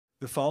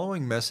The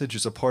following message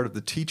is a part of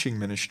the teaching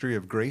ministry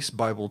of Grace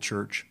Bible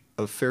Church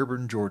of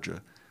Fairburn,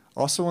 Georgia,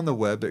 also on the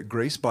web at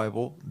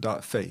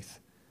gracebible.faith.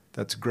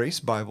 That's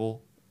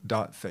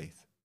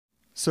gracebible.faith.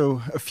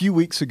 So a few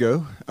weeks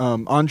ago,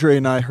 Andre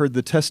and I heard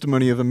the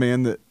testimony of a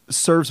man that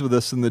serves with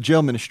us in the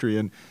jail ministry,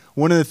 and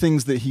one of the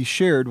things that he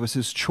shared was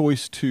his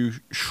choice to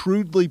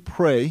shrewdly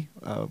pray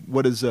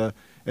what is an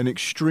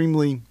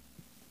extremely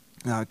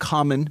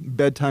common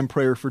bedtime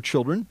prayer for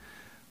children,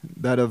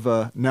 that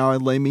of, now I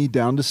lay me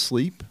down to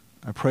sleep.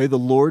 I pray the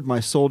Lord my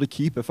soul to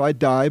keep. If I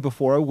die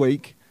before I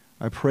wake,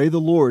 I pray the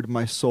Lord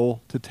my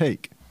soul to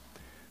take.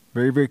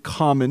 Very, very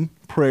common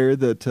prayer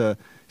that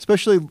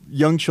especially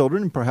young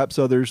children, and perhaps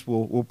others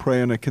will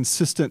pray on a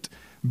consistent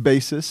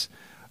basis,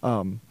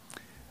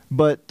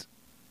 but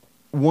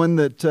one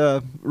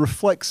that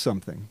reflects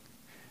something.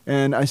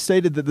 And I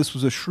stated that this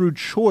was a shrewd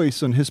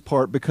choice on his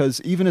part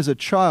because even as a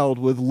child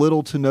with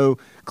little to no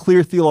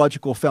clear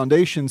theological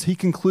foundations, he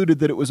concluded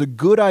that it was a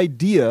good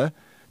idea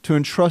to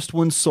entrust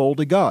one's soul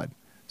to God.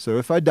 So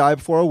if I die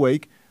before I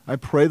wake, I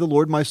pray the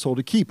Lord my soul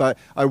to keep. I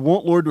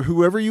want, Lord,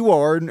 whoever you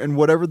are and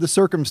whatever the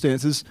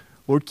circumstances,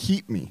 Lord,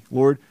 keep me.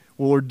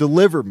 Lord,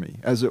 deliver me,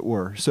 as it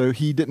were. So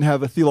he didn't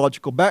have a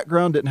theological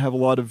background, didn't have a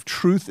lot of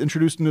truth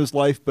introduced into his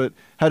life, but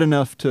had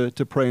enough to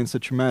pray in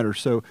such a matter.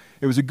 So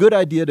it was a good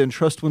idea to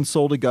entrust one's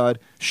soul to God,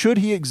 should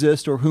he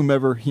exist or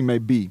whomever he may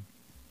be.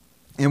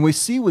 And we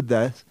see with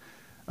that,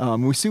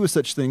 we see with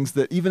such things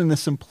that even in the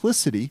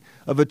simplicity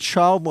of a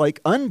childlike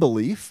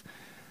unbelief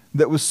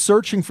that was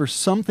searching for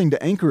something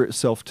to anchor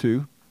itself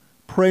to,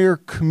 prayer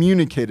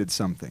communicated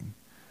something.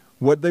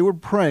 What they were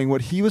praying,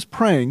 what he was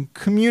praying,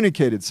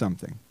 communicated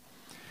something.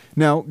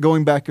 Now,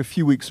 going back a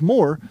few weeks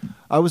more,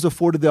 I was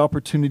afforded the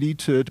opportunity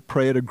to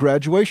pray at a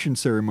graduation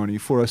ceremony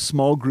for a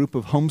small group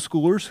of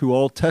homeschoolers who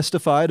all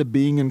testified of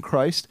being in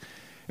Christ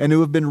and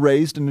who have been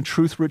raised in a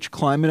truth-rich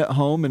climate at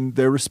home in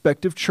their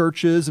respective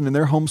churches and in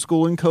their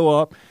homeschooling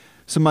co-op.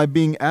 So my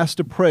being asked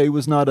to pray it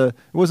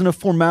wasn't a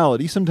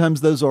formality.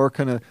 Sometimes those are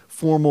kind of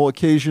formal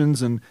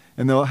occasions, and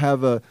they'll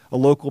have a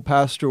local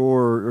pastor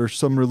or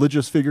some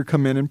religious figure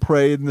come in and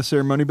pray in the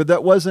ceremony, but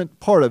that wasn't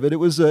part of it. It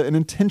was an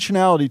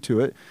intentionality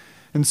to it.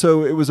 And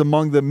so it was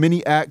among the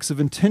many acts of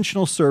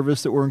intentional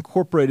service that were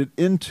incorporated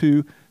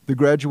into the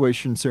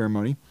graduation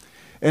ceremony.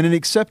 And in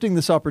accepting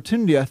this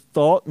opportunity, I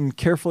thought and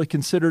carefully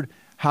considered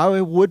how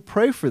I would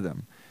pray for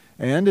them.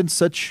 And in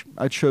such,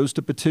 I chose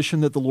to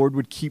petition that the Lord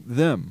would keep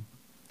them.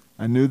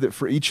 I knew that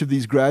for each of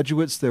these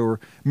graduates, there were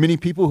many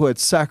people who had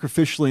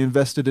sacrificially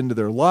invested into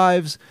their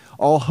lives,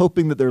 all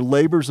hoping that their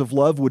labors of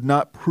love would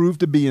not prove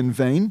to be in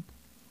vain.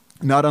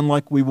 Not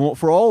unlike we want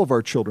for all of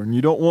our children.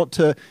 You don't want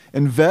to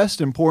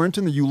invest and pour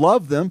into them. You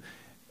love them,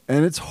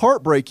 and it's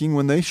heartbreaking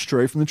when they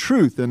stray from the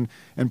truth. And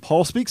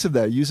Paul speaks of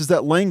that. He uses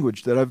that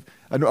language that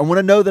I want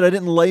to know that I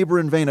didn't labor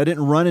in vain. I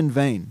didn't run in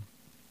vain.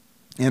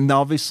 And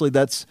obviously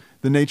that's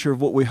the nature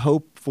of what we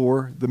hope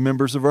for the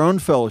members of our own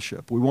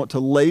fellowship. We want to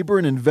labor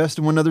and invest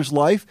in one another's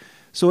life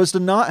so as to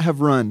not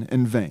have run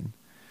in vain.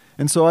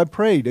 And so I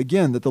prayed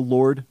again that the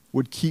Lord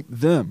would keep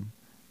them,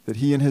 that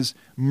he in his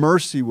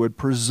mercy would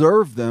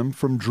preserve them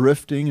from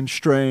drifting and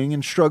straying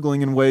and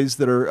struggling in ways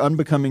that are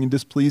unbecoming and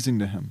displeasing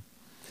to him.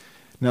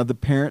 Now the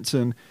parents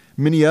and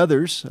many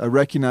others, I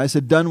recognize,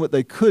 had done what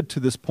they could to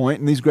this point,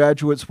 and these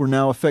graduates were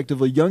now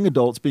effectively young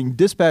adults being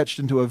dispatched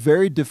into a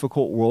very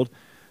difficult world.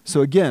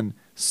 So again,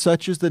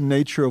 such is the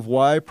nature of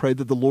why I prayed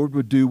that the Lord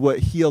would do what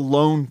he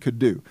alone could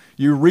do.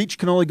 Your reach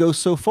can only go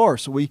so far,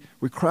 so we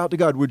cry out to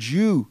God, would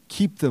you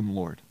keep them,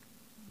 Lord?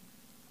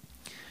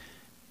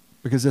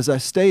 Because as I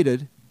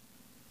stated,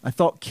 I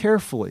thought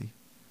carefully,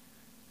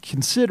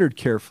 considered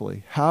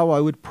carefully how I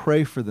would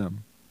pray for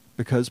them,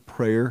 because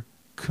prayer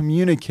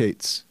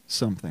communicates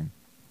something.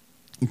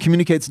 It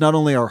communicates not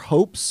only our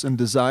hopes and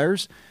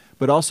desires,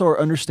 but also our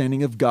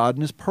understanding of God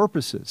and his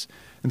purposes.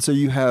 And so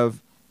you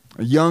have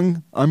a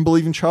young,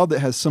 unbelieving child that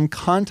has some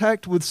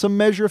contact with some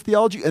measure of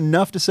theology,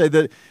 enough to say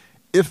that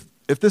if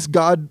this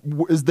God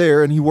is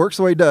there and he works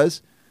the way he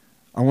does,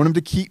 I want him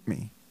to keep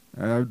me.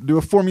 I do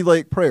a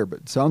formulaic prayer, but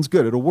it sounds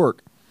good, it'll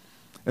work.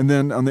 And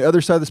then on the other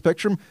side of the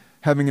spectrum,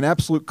 having an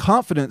absolute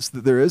confidence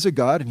that there is a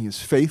God and he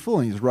is faithful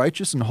and he is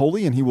righteous and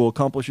holy and he will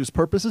accomplish his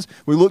purposes,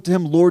 we look to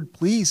him, Lord,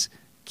 please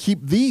keep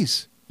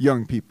these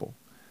young people.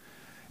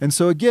 And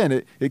so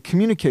again, it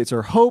communicates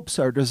our hopes,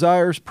 our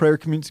desires. Prayer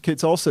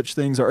communicates all such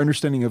things, our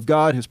understanding of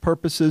God, his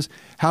purposes,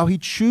 how he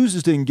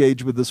chooses to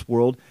engage with this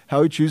world,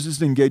 how he chooses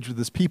to engage with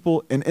his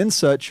people, and in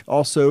such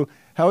also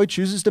how he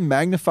chooses to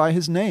magnify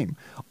his name.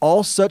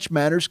 All such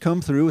matters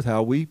come through with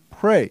how we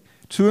pray,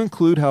 to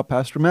include how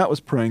Pastor Matt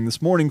was praying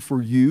this morning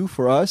for you,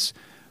 for us,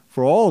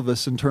 for all of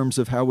us in terms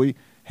of how we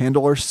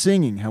handle our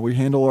singing, how we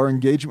handle our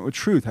engagement with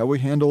truth, how we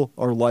handle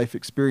our life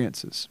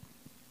experiences.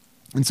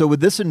 And so with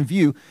this in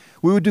view,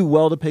 we would do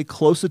well to pay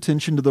close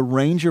attention to the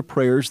range of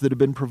prayers that have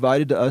been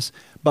provided to us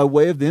by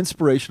way of the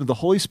inspiration of the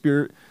Holy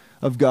Spirit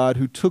of God,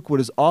 who took what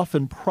is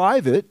often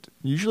private,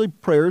 usually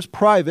prayers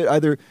private,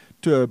 either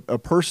to a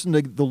person,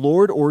 to the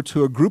Lord, or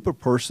to a group of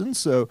persons.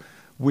 So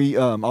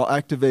I'll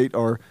activate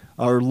our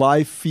our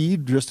live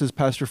feed just as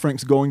Pastor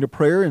Frank's going to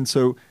prayer. And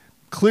so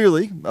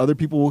clearly other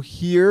people will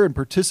hear and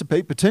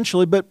participate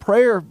potentially, but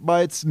prayer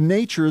by its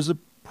nature is a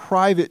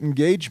private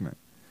engagement.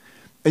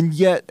 And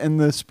yet, in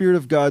the Spirit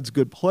of God's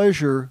good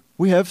pleasure,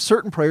 we have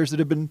certain prayers that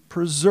have been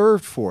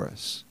preserved for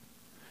us.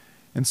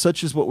 And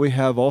such is what we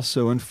have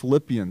also in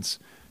Philippians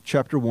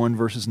chapter 1,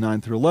 verses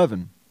 9 through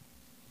 11.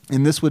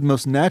 And this would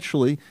most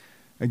naturally,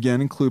 again,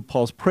 include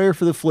Paul's prayer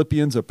for the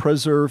Philippians, a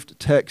preserved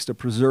text, a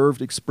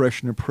preserved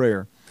expression of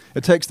prayer.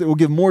 A text that we'll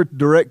give more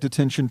direct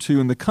attention to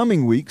in the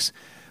coming weeks,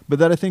 but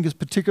that I think is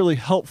particularly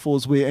helpful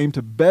as we aim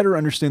to better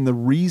understand the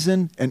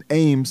reason and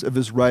aims of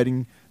his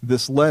writing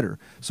this letter.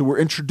 So we're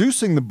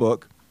introducing the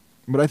book,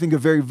 but I think a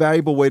very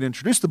valuable way to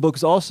introduce the book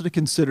is also to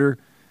consider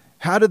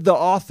how did the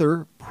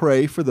author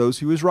pray for those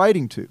he was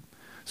writing to.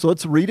 So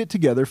let's read it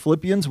together,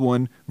 Philippians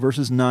 1,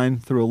 verses 9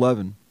 through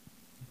 11.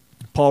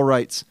 Paul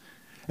writes,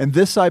 "And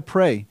this I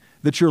pray,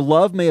 that your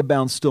love may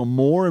abound still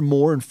more and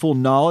more in full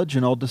knowledge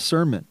and all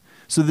discernment,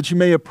 so that you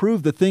may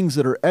approve the things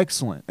that are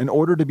excellent, in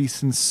order to be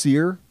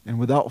sincere and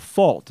without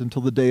fault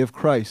until the day of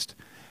Christ,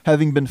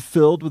 having been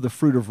filled with the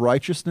fruit of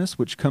righteousness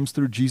which comes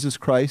through Jesus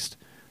Christ,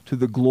 to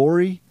the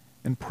glory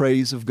and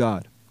praise of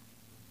God."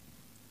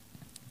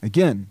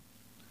 Again,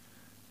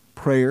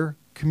 prayer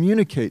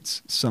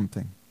communicates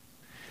something.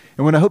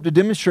 And what I hope to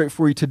demonstrate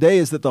for you today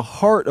is that the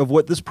heart of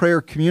what this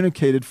prayer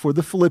communicated for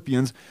the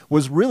Philippians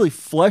was really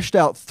fleshed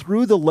out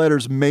through the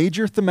letter's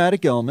major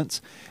thematic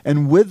elements.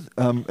 And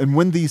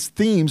when these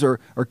themes are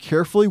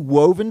carefully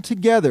woven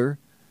together,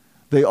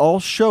 they all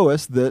show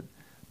us that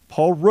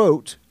Paul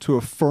wrote to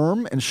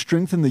affirm and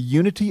strengthen the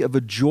unity of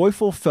a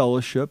joyful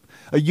fellowship,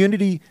 a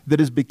unity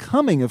that is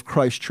becoming of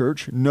Christ's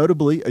church,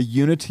 notably a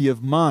unity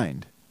of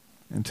mind.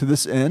 And to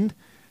this end,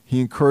 he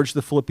encouraged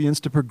the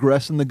Philippians to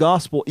progress in the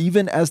gospel,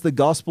 even as the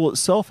gospel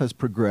itself has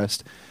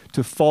progressed,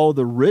 to follow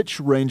the rich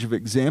range of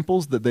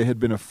examples that they had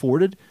been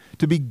afforded,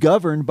 to be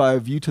governed by a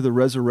view to the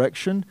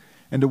resurrection,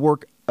 and to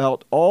work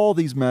out all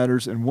these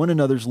matters in one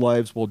another's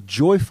lives while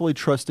joyfully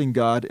trusting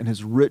God and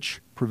his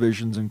rich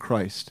provisions in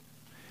Christ.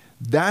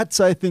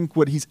 That's, I think,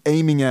 what he's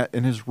aiming at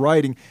in his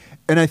writing,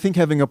 and I think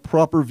having a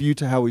proper view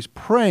to how he's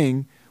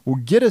praying will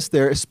get us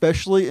there,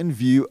 especially in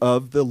view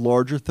of the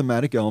larger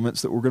thematic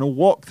elements that we're going to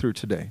walk through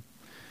today.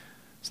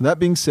 So that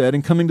being said,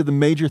 in coming to the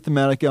major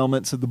thematic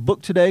elements of the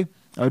book today,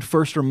 I would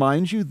first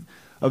remind you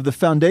of the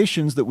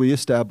foundations that we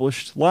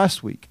established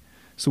last week.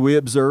 So we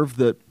observed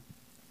that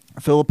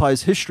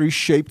Philippi's history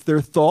shaped their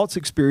thoughts,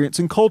 experience,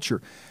 and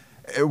culture.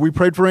 We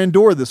prayed for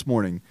Andorra this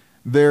morning.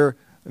 Their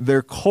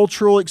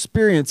cultural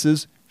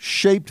experiences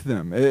shaped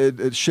them.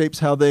 It shapes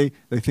how they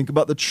think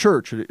about the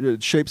church.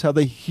 It shapes how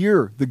they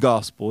hear the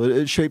gospel.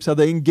 It shapes how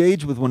they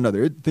engage with one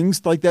another.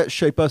 Things like that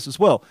shape us as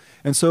well.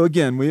 And so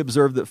again, we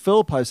observed that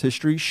Philippi's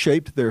history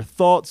shaped their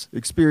thoughts,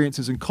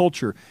 experiences, and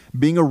culture.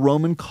 Being a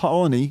Roman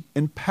colony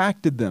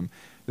impacted them.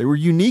 They were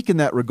unique in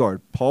that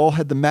regard. Paul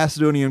had the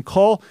Macedonian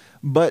call,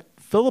 but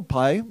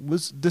Philippi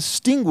was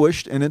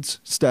distinguished in its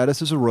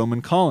status as a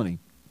Roman colony.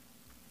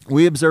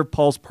 We observed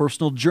Paul's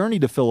personal journey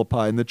to Philippi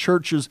and the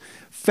church's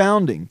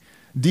founding,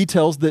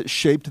 details that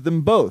shaped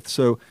them both.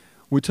 So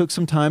we took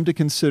some time to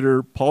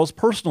consider Paul's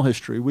personal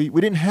history. We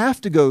didn't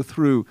have to go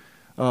through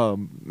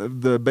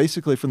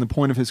basically from the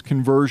point of his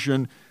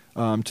conversion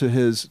to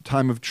his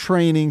time of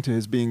training, to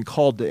his being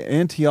called to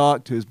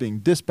Antioch, to his being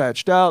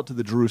dispatched out, to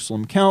the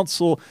Jerusalem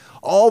Council.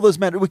 All those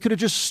matters. We could have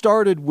just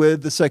started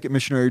with the second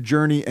missionary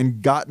journey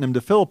and gotten him to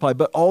Philippi,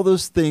 but all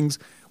those things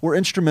were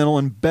instrumental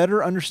in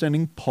better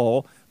understanding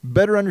Paul,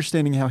 better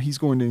understanding how he's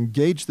going to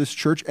engage this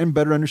church, and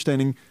better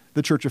understanding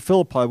the church of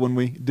Philippi when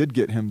we did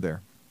get him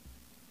there.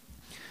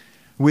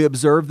 We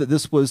observed that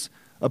this was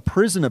a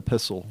prison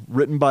epistle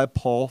written by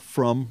Paul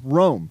from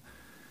Rome.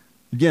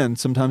 Again,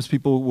 sometimes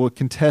people will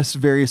contest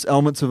various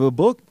elements of a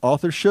book.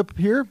 Authorship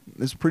here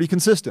is pretty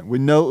consistent. We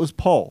know it was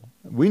Paul.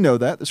 We know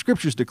that. The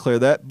scriptures declare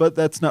that, but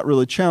that's not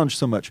really challenged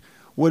so much.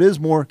 What is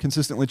more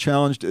consistently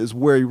challenged is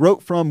where he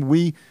wrote from.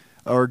 We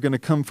are going to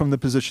come from the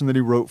position that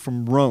he wrote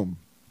from Rome.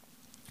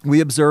 We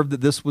observed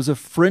that this was a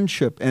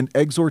friendship and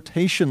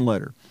exhortation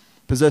letter,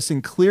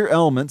 possessing clear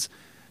elements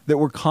that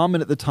were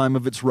common at the time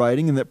of its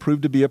writing and that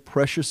proved to be a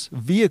precious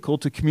vehicle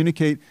to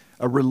communicate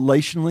a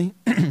relationally,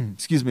 a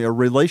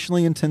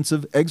relationally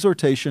intensive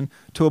exhortation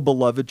to a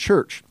beloved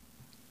church.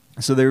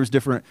 So there's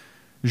different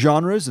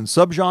genres and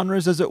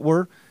subgenres, as it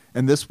were,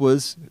 and this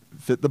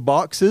fit the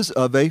boxes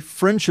of a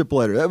friendship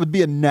letter. That would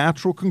be a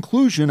natural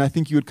conclusion I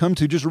think you would come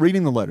to just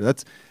reading the letter.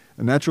 That's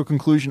a natural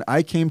conclusion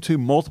I came to,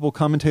 multiple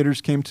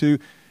commentators came to,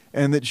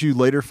 and that you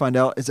later find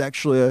out is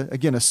actually, a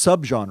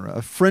subgenre,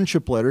 a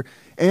friendship letter,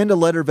 and a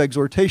letter of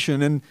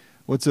exhortation. And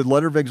what's a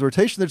letter of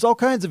exhortation? There's all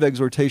kinds of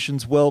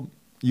exhortations. Well,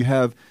 you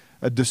have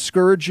a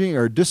discouraging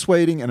or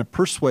dissuading and a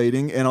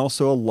persuading, and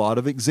also a lot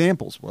of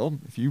examples. Well,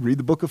 if you read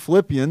the book of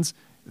Philippians,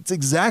 it's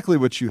exactly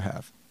what you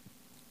have.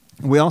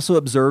 We also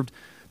observed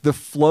the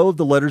flow of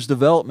the letter's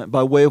development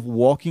by way of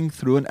walking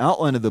through an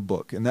outline of the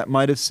book, and that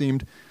might have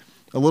seemed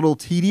a little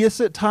tedious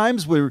at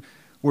times.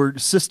 we're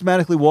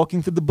systematically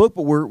walking through the book,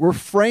 but we're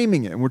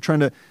framing it, and we're trying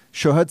to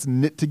show how it's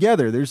knit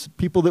together. There's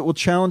people that will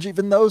challenge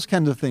even those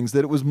kinds of things,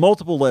 that it was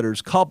multiple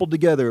letters cobbled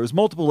together. It was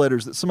multiple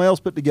letters that somebody else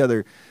put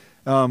together.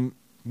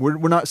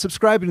 We're not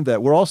subscribing to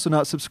that. We're also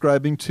not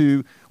subscribing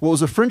to what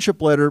was a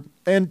friendship letter.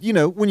 And,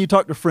 when you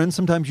talk to friends,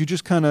 sometimes you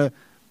just kind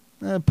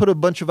of put a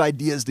bunch of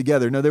ideas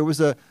together. No, there was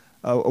a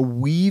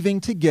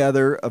weaving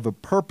together of a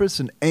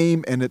purpose and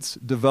aim and its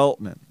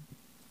development.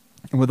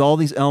 And with all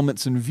these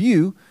elements in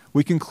view,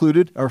 we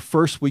concluded our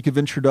first week of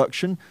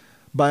introduction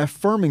by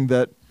affirming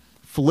that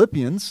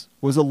Philippians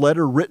was a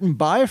letter written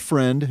by a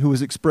friend who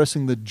was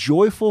expressing the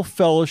joyful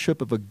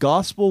fellowship of a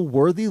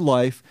gospel-worthy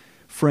life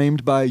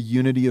framed by a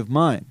unity of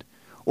mind.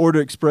 Or to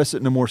express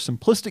it in a more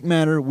simplistic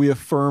manner, we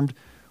affirmed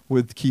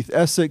with Keith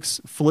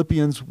Essex,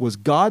 Philippians was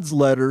God's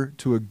letter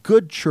to a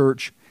good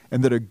church,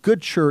 and that a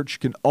good church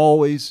can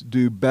always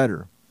do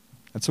better.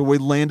 That's where we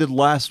landed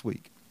last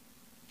week.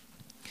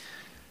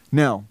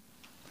 Now,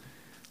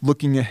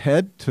 looking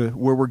ahead to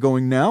where we're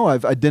going now,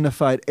 I've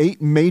identified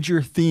 8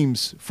 major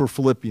themes for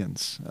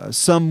Philippians.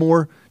 Some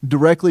more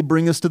directly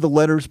bring us to the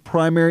letter's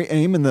primary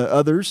aim, and the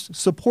others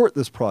support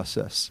this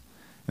process.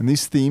 And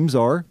these themes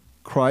are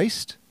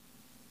Christ,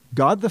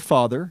 God the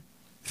Father,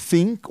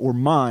 think or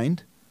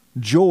mind,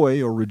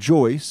 joy or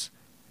rejoice,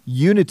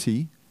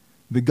 unity,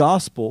 the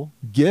gospel,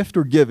 gift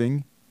or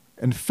giving,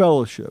 and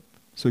fellowship.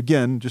 So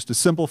again, just to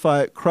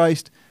simplify it,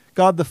 Christ,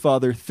 God the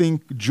Father,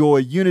 think, joy,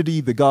 unity,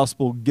 the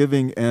gospel,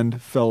 giving,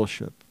 and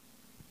fellowship.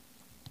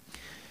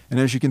 And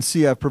as you can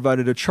see, I've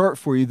provided a chart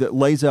for you that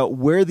lays out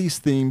where these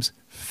themes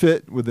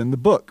fit within the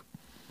book.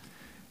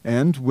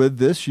 And with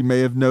this, you may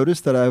have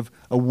noticed that I have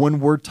a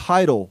one-word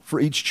title for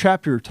each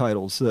chapter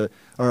titles,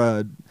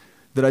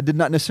 that I did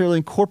not necessarily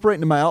incorporate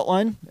into my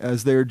outline,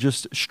 as they're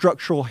just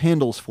structural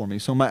handles for me.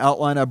 So in my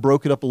outline, I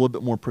broke it up a little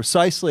bit more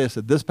precisely. I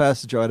said this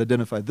passage I would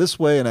identify this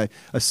way, and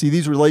I see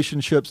these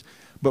relationships.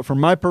 But for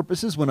my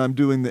purposes, when I'm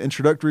doing the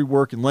introductory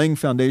work and laying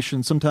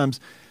foundation, sometimes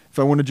if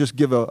I want to just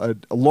give a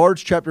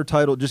large chapter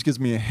title, it just gives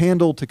me a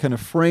handle to kind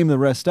of frame the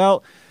rest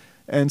out.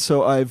 And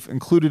so I've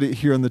included it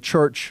here on the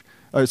chart.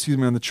 On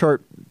the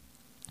chart.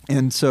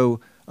 And so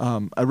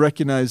I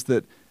recognize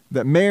that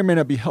may or may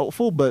not be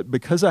helpful, but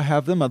because I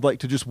have them, I'd like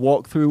to just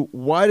walk through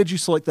why did you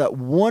select that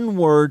one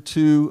word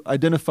to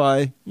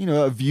identify,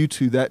 a view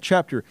to that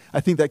chapter. I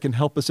think that can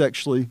help us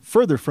actually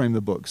further frame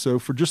the book. So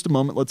for just a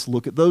moment, let's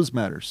look at those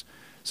matters.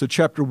 So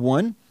chapter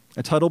 1,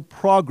 I titled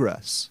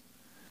Progress,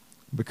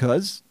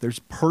 because there's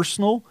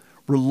personal,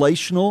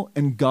 relational,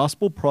 and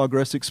gospel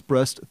progress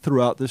expressed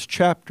throughout this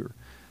chapter.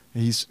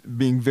 He's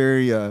being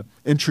very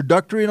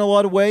introductory in a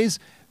lot of ways.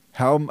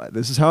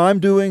 This is how I'm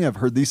doing. I've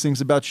heard these things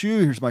about you.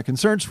 Here's my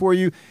concerns for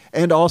you.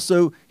 And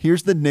also,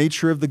 here's the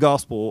nature of the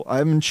gospel.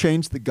 I'm in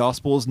chains. The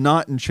gospel is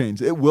not in chains.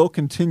 It will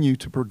continue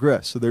to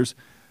progress. So there's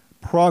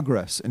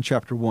progress in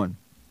chapter 1.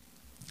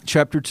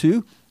 Chapter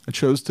 2, I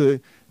chose to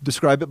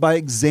describe it by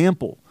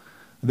example.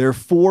 There are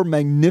 4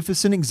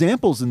 magnificent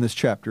examples in this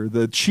chapter,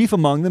 the chief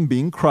among them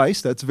being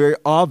Christ. That's very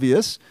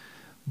obvious.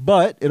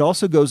 But it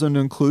also goes on to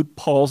include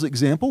Paul's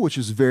example, which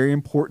is very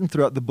important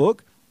throughout the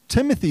book,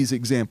 Timothy's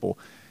example.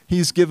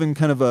 He's given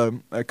kind of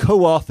a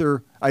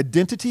co-author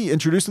identity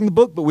introduced in the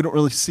book, but we don't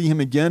really see him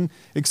again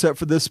except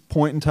for this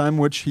point in time,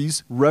 which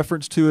he's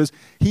referenced to as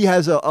he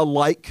has a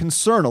like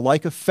concern, a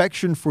like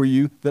affection for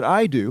you that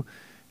I do,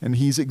 and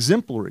he's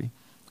exemplary.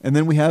 And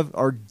then we have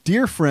our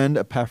dear friend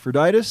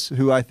Epaphroditus,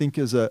 who I think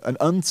is an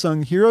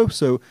unsung hero.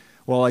 So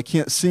while I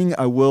can't sing,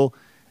 I will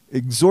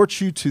exhort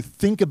you to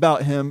think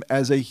about him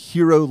as a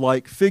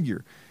hero-like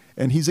figure.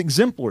 And he's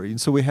exemplary.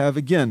 And so we have,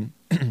 again,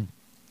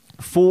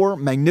 4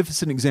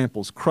 magnificent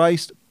examples: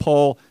 Christ,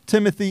 Paul,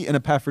 Timothy, and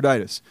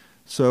Epaphroditus.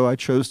 So I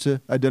chose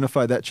to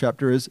identify that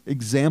chapter as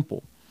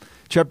example.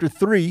 Chapter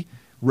 3,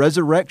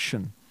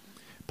 resurrection.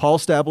 Paul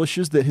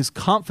establishes that his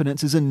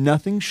confidence is in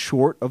nothing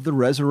short of the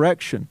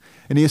resurrection.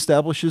 And he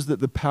establishes that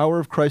the power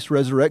of Christ's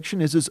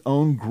resurrection is his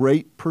own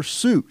great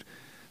pursuit.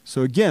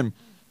 So again,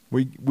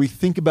 we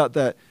think about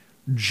that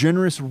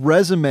generous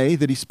resume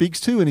that he speaks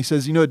to, and he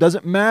says, it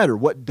doesn't matter.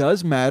 What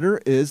does matter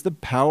is the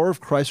power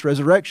of Christ's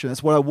resurrection.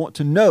 That's what I want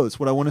to know. It's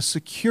what I want to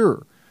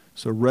secure.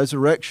 So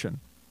resurrection.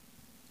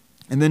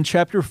 And then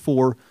chapter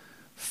 4,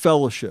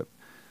 fellowship.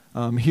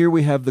 Here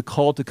we have the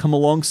call to come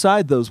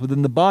alongside those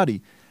within the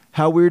body,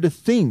 how we're to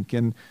think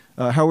and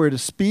how we're to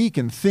speak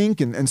and think,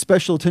 and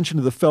special attention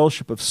to the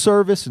fellowship of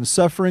service and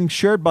suffering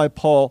shared by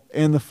Paul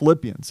and the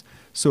Philippians.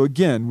 So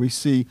again, we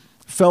see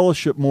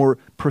fellowship more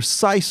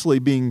precisely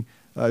being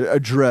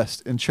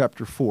addressed in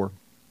chapter 4.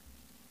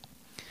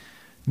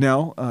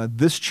 Now,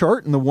 this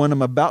chart and the one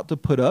I'm about to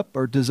put up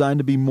are designed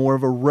to be more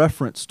of a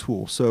reference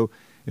tool. So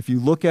if you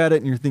look at it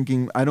and you're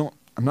thinking, I'm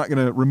not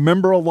going to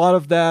remember a lot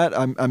of that,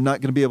 I'm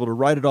not going to be able to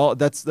write it all,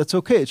 that's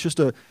okay. It's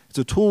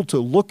a tool to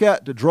look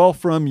at, to draw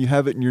from. You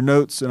have it in your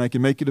notes, and I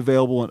can make it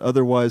available and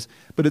otherwise,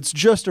 but it's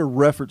just a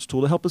reference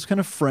tool to help us kind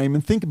of frame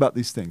and think about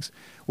these things.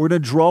 We're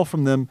going to draw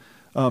from them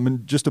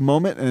in just a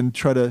moment and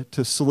try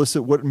to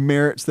solicit what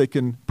merits they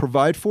can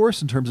provide for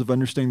us in terms of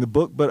understanding the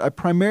book. But I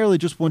primarily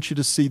just want you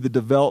to see the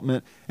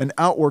development and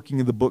outworking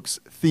of the book's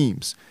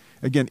themes.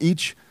 Again,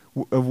 each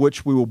of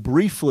which we will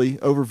briefly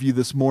overview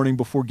this morning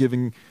before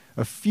giving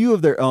a few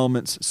of their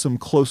elements some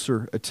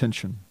closer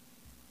attention.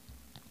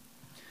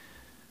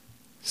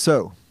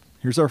 So,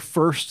 here's our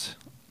first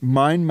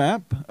mind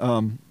map.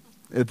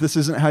 If this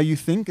isn't how you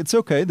think, it's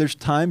okay. There's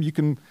time. You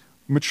can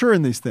mature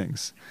in these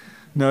things.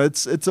 No,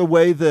 it's a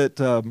way that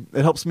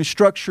it helps me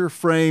structure,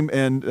 frame,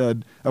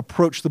 and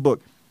approach the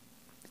book.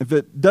 If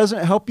it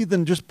doesn't help you,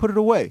 then just put it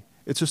away.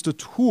 It's just a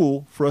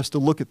tool for us to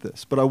look at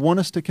this. But I want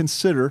us to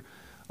consider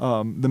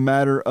the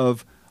matter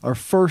of our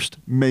first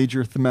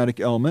major thematic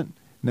element,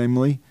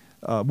 namely,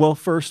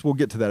 first we'll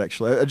get to that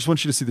actually. I just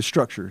want you to see the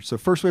structure. So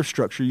first we have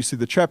structure. You see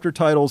the chapter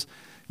titles,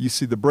 you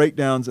see the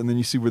breakdowns, and then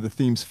you see where the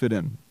themes fit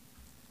in.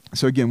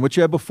 So again, what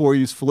you have before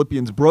you is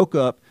Philippians broke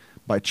up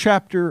by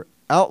chapter,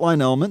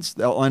 outline elements,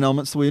 the outline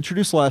elements that we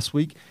introduced last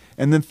week,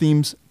 and then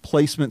themes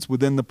placements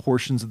within the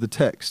portions of the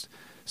text.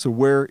 So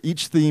where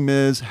each theme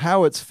is,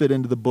 how it's fit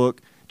into the book,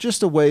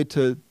 just a way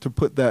to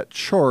put that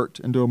chart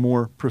into a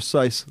more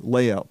precise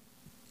layout.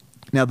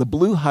 Now, the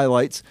blue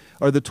highlights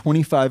are the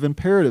 25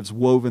 imperatives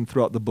woven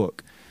throughout the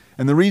book.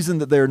 And the reason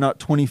that there are not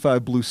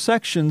 25 blue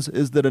sections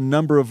is that a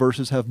number of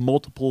verses have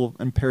multiple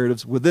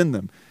imperatives within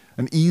them.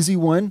 An easy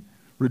one,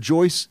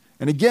 rejoice.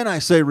 And again, I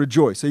say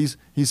rejoice.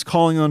 He's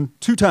calling on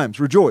 2 times,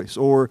 rejoice.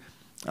 Or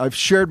I've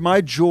shared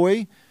my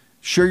joy,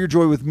 share your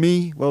joy with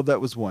me. Well,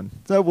 that was 1.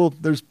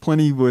 There's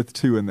plenty with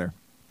 2 in there.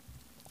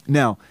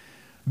 Now,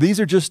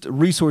 these are just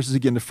resources,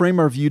 again, to frame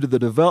our view to the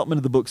development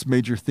of the book's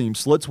major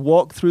themes. So let's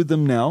walk through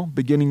them now,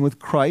 beginning with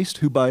Christ,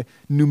 who by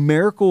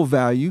numerical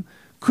value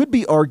could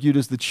be argued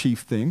as the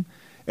chief theme.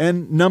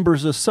 And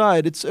numbers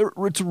aside, it's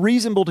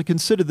reasonable to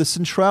consider the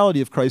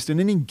centrality of Christ in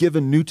any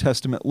given New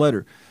Testament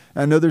letter.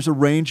 I know there's a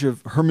range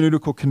of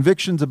hermeneutical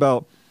convictions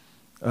about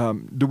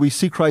do we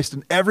see Christ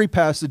in every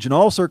passage, in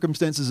all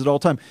circumstances, at all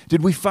time?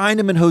 Did we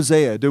find him in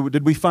Hosea?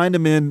 Did we find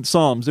him in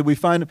Psalms? Did we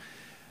find him?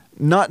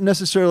 Not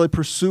necessarily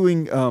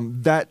pursuing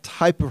that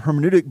type of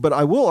hermeneutic, but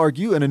I will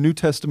argue in a New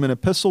Testament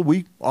epistle,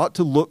 we ought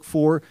to look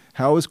for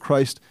how is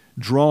Christ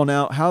drawn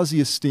out, how is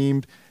he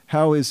esteemed,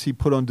 how is he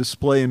put on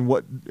display, in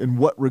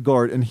what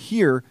regard. And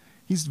here,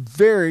 he's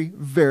very,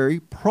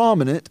 very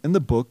prominent in the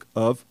book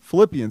of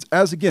Philippians,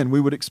 as again, we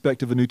would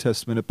expect of a New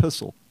Testament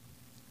epistle.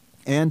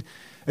 And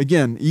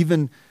again,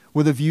 even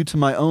with a view to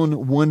my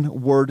own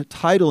one-word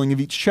titling of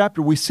each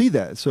chapter, we see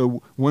that.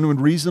 So one would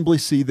reasonably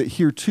see that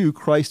here too,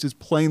 Christ is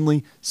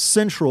plainly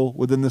central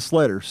within this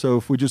letter. So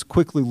if we just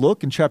quickly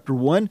look in chapter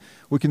 1,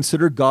 we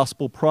consider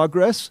gospel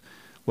progress.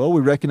 Well,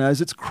 we recognize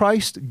it's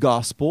Christ's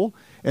gospel,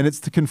 and it's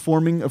the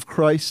conforming of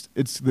Christ.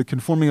 It's the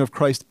conforming of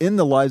Christ in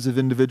the lives of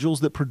individuals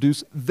that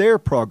produce their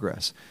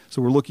progress.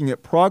 So we're looking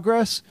at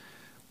progress.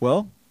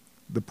 Well,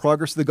 the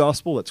progress of the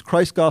gospel, that's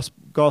Christ's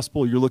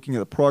gospel. You're looking at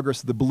the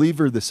progress of the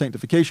believer, the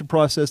sanctification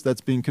process,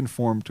 that's being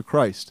conformed to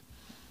Christ.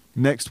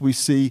 Next, we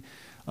see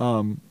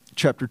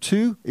chapter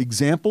 2,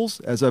 examples.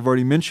 As I've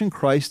already mentioned,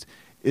 Christ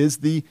is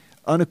the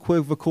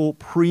unequivocal,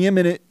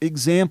 preeminent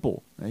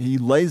example. He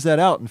lays that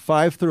out in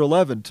 5 through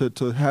 11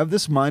 to have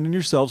this mind in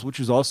yourselves, which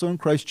is also in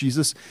Christ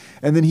Jesus.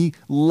 And then he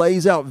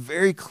lays out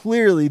very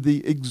clearly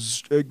the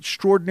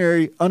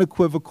extraordinary,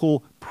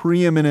 unequivocal,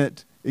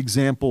 preeminent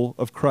example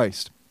of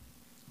Christ.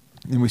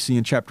 And we see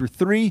in chapter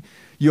 3,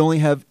 you only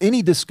have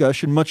any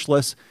discussion, much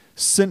less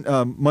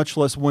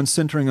one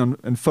centering on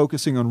and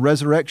focusing on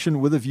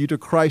resurrection with a view to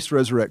Christ's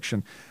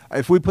resurrection.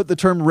 If we put the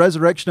term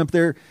resurrection up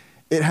there,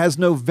 it has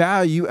no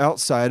value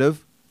outside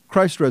of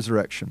Christ's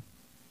resurrection.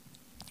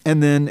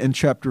 And then in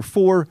chapter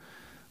 4,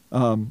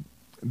 the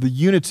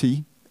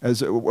unity,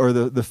 or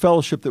the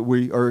fellowship that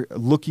we are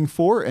looking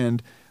for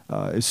and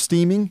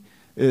esteeming,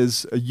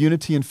 is a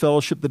unity and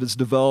fellowship that is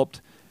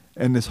developed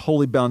and is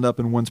wholly bound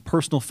up in one's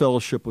personal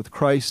fellowship with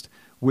Christ,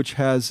 which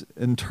has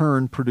in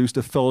turn produced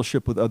a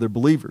fellowship with other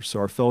believers. So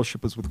our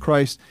fellowship is with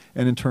Christ,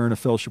 and in turn a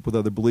fellowship with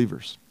other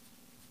believers.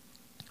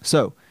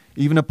 So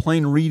even a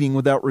plain reading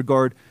without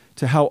regard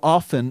to how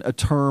often a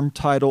term,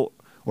 title,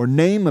 or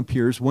name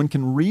appears, one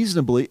can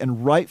reasonably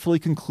and rightfully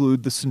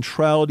conclude the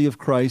centrality of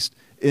Christ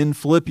in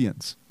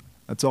Philippians.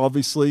 That's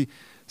obviously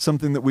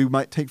something that we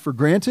might take for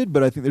granted,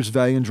 but I think there's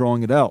value in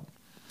drawing it out.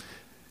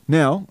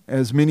 Now,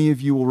 as many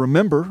of you will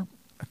remember,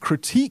 a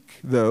critique,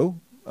 though,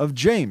 of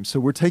James.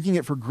 So we're taking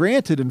it for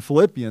granted in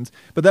Philippians,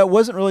 but that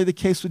wasn't really the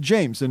case with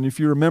James. And if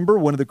you remember,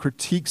 one of the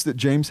critiques that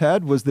James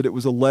had was that it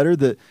was a letter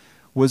that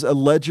was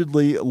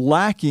allegedly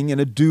lacking in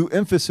a due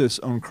emphasis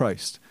on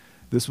Christ.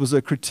 This was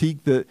a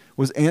critique that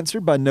was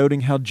answered by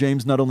noting how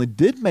James not only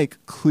did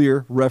make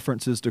clear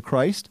references to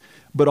Christ,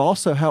 but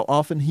also how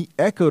often he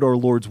echoed our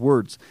Lord's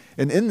words.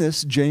 And in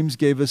this, James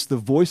gave us the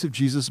voice of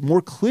Jesus more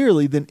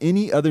clearly than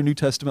any other New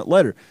Testament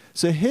letter.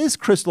 So his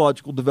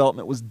Christological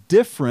development was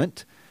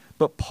different,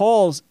 but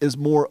Paul's is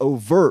more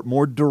overt,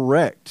 more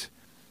direct.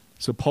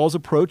 So Paul's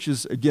approach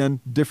is,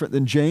 again, different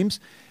than James.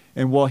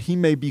 And while he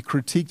may be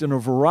critiqued on a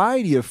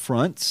variety of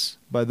fronts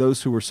by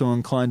those who are so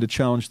inclined to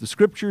challenge the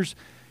Scriptures,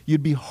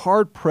 you'd be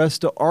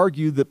hard-pressed to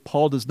argue that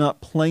Paul does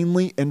not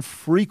plainly and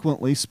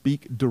frequently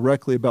speak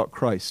directly about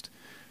Christ.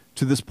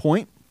 To this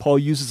point, Paul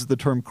uses the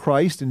term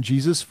Christ and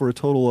Jesus for a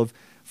total of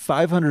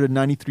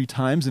 593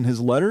 times in his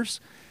letters,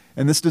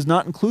 and this does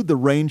not include the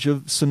range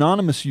of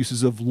synonymous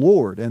uses of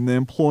Lord and the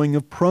employing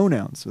of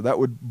pronouns. So that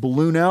would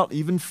balloon out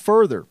even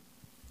further.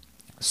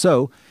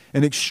 So,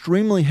 an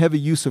extremely heavy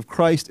use of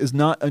Christ is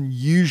not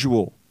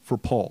unusual for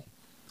Paul.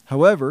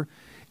 However,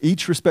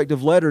 each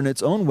respective letter in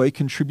its own way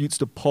contributes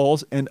to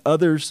Paul's and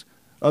other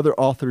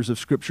authors of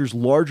Scripture's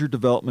larger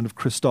development of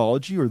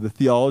Christology, or the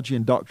theology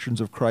and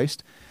doctrines of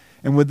Christ.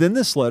 And within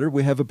this letter,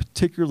 we have a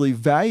particularly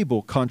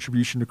valuable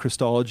contribution to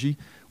Christology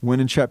when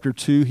in chapter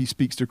 2 he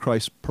speaks to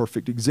Christ's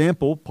perfect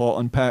example. Paul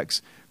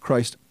unpacks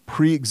Christ's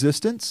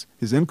pre-existence,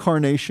 his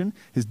incarnation,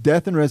 his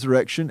death and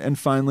resurrection, and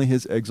finally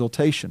his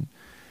exaltation.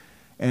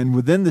 And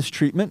within this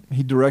treatment,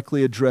 he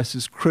directly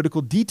addresses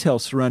critical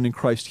details surrounding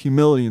Christ's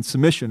humility and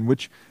submission,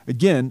 which,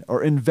 again,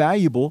 are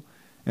invaluable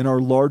in our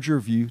larger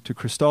view to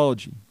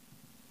Christology.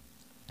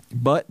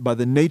 But by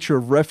the nature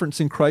of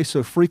referencing Christ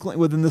so frequently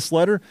within this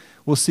letter,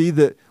 we'll see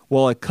that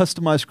while a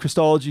customized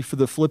Christology for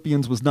the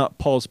Philippians was not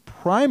Paul's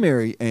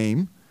primary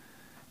aim,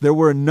 there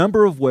were a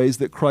number of ways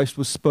that Christ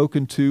was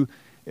spoken to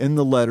in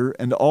the letter,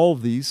 and all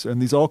of these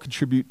all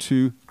contribute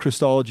to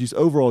Christology's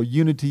overall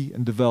unity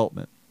and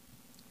development.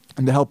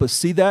 And to help us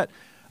see that,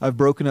 I've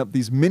broken up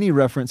these many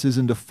references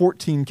into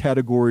 14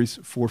 categories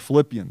for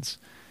Philippians.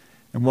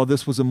 And while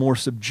this was a more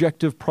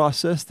subjective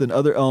process than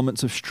other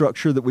elements of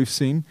structure that we've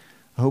seen,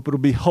 I hope it'll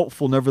be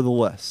helpful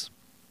nevertheless.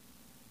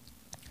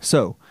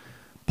 So,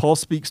 Paul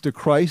speaks to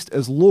Christ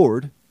as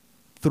Lord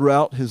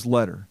throughout his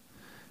letter.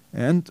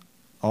 And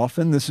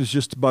often this is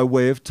just by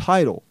way of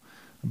title.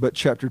 But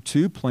chapter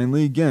 2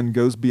 plainly again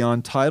goes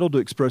beyond title to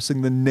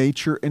expressing the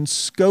nature and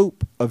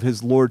scope of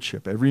his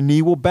lordship. Every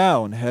knee will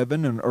bow in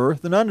heaven and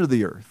earth and under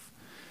the earth.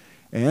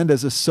 And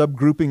as a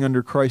subgrouping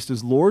under Christ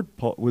as Lord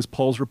was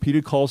Paul's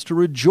repeated calls to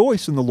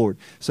rejoice in the Lord.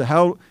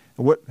 So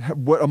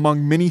what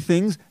among many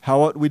things,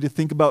 how ought we to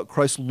think about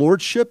Christ's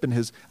lordship and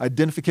his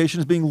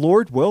identification as being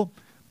Lord? Well,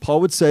 Paul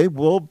would say,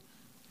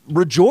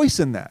 rejoice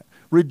in that.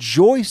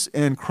 Rejoice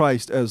in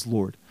Christ as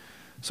Lord.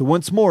 So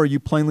once more, you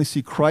plainly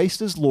see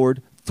Christ as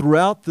Lord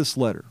throughout this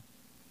letter.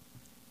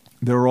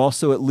 There are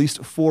also at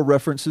least 4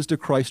 references to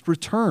Christ's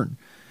return,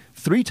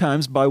 3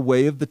 times by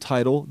way of the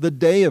title, the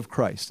day of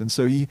Christ. And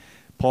so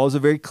Paul has a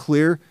very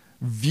clear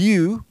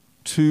view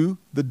to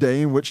the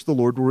day in which the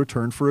Lord will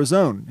return for his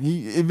own.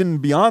 Even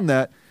beyond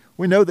that,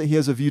 we know that he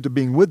has a view to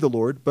being with the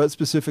Lord, but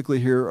specifically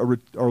here,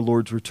 our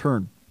Lord's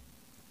return.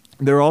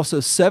 There are also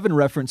 7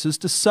 references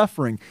to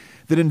suffering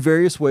that in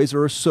various ways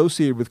are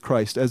associated with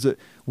Christ, as it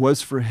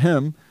was for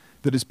him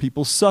that his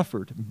people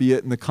suffered, be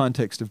it in the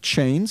context of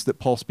chains that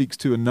Paul speaks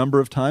to a number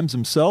of times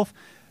himself,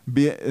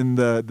 be it in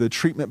the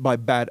treatment by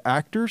bad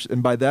actors.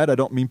 And by that, I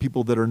don't mean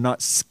people that are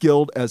not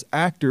skilled as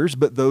actors,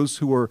 but those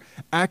who are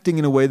acting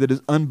in a way that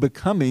is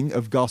unbecoming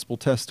of gospel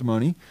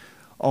testimony,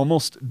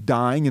 almost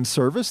dying in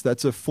service.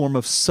 That's a form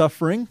of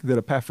suffering that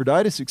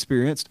Epaphroditus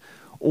experienced,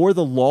 or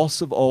the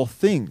loss of all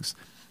things.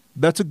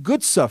 That's a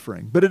good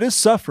suffering, but it is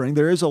suffering.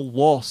 There is a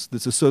loss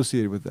that's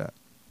associated with that.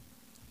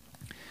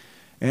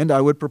 And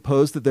I would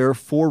propose that there are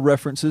 4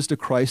 references to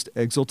Christ's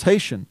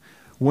exaltation,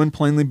 one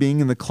plainly being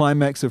in the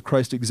climax of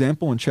Christ's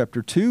example in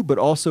chapter 2, but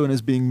also in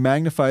his being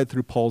magnified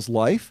through Paul's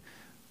life.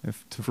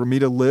 For me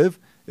to live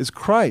is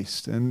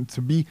Christ,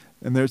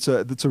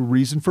 that's a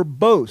reason for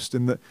boast,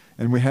 and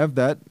we have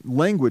that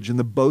language in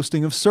the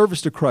boasting of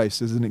service to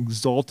Christ as an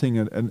exalting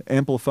and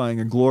amplifying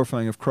and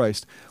glorifying of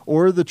Christ,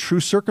 or the true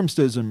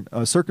circumcision,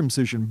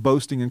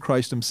 boasting in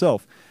Christ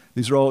himself.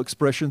 These are all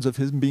expressions of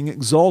him being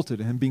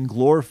exalted and him being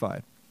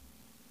glorified.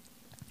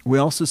 We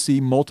also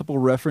see multiple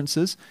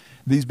references,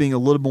 these being a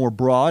little more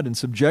broad and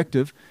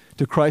subjective,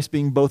 to Christ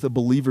being both a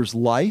believer's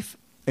life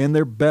and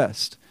their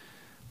best.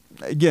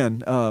 Again,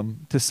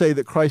 to say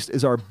that Christ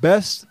is our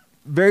best,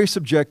 very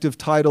subjective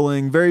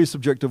titling, very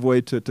subjective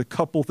way to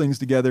couple things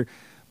together,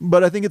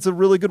 but I think it's a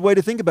really good way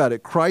to think about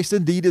it. Christ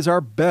indeed is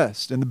our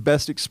best and the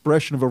best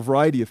expression of a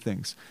variety of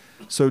things.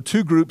 So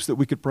 2 groups that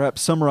we could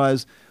perhaps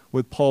summarize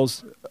with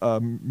Paul's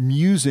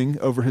musing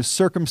over his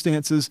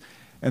circumstances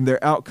and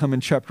their outcome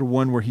in chapter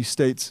 1, where he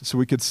states, so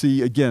we could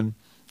see again,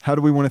 how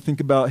do we want to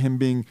think about him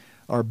being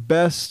our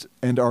best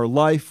and our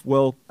life?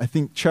 Well, I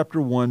think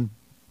chapter 1,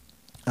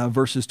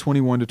 verses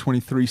 21 to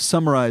 23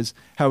 summarize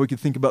how we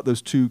could think about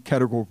those 2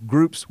 categorical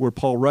groups, where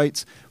Paul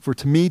writes, "For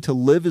to me to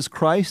live is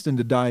Christ and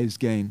to die is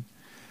gain.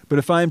 But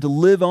if I am to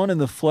live on in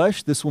the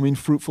flesh, this will mean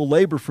fruitful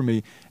labor for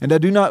me. And I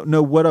do not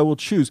know what I will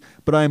choose,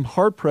 but I am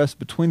hard-pressed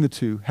between the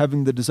 2,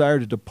 having the desire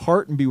to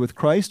depart and be with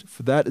Christ,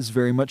 for that is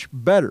very much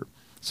better."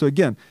 So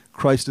again,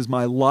 Christ is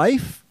my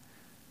life,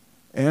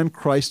 and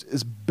Christ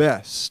is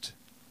best.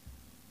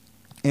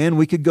 And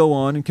we could go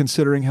on in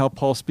considering how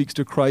Paul speaks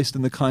to Christ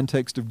in the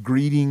context of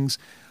greetings,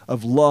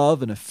 of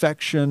love and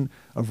affection,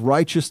 of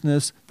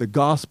righteousness, the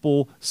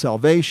gospel,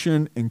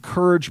 salvation,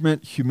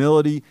 encouragement,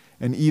 humility,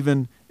 and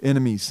even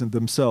enemies of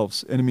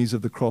themselves, enemies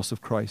of the cross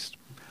of Christ.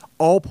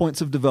 All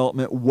points of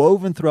development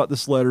woven throughout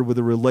this letter with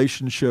a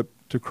relationship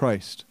to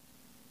Christ.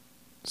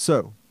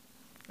 So,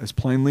 as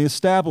plainly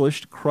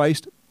established,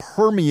 Christ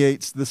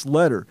permeates this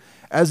letter,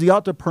 as he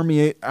ought to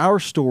permeate our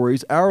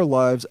stories, our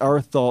lives,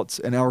 our thoughts,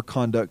 and our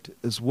conduct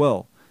as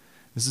well.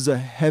 This is a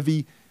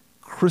heavy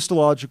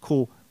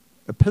Christological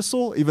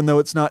epistle, even though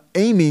it's not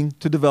aiming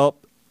to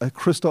develop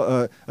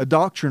a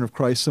doctrine of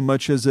Christ so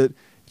much as it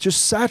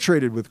just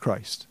saturated with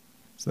Christ.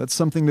 So that's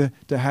something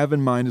to have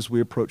in mind as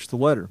we approach the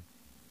letter.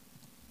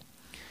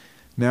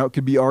 Now, it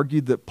could be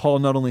argued that Paul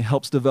not only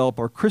helps develop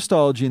our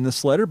Christology in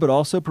this letter, but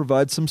also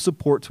provides some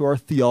support to our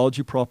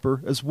theology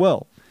proper as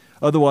well,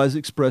 otherwise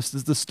expressed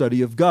as the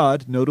study of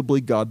God,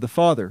 notably God the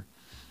Father.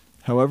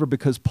 However,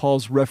 because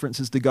Paul's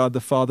references to God the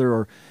Father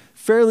are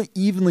fairly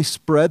evenly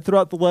spread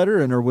throughout the letter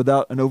and are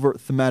without an overt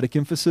thematic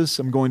emphasis,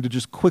 I'm going to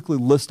just quickly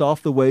list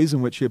off the ways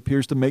in which he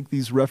appears to make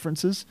these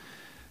references.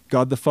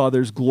 God the Father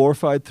is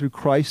glorified through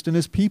Christ and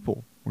his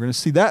people. We're going to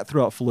see that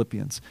throughout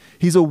Philippians.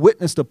 He's a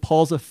witness to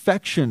Paul's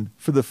affection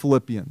for the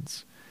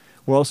Philippians.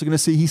 We're also going to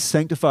see he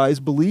sanctifies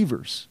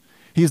believers.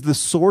 He is the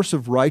source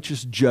of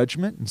righteous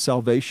judgment and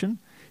salvation.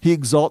 He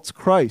exalts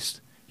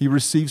Christ. He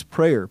receives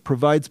prayer,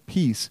 provides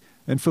peace,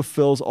 and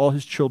fulfills all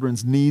his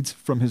children's needs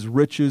from his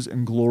riches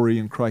and glory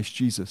in Christ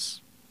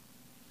Jesus.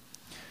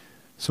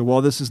 So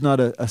while this is not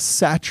a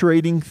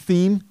saturating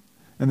theme,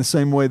 in the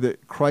same way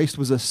that Christ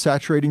was a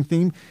saturating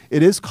theme,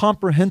 it is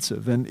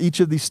comprehensive, and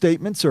each of these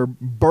statements are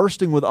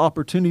bursting with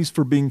opportunities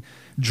for being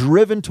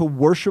driven to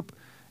worship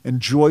and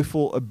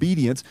joyful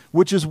obedience,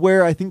 which is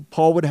where I think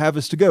Paul would have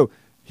us to go.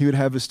 He would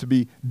have us to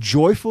be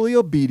joyfully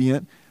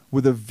obedient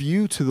with a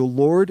view to the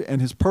Lord and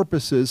his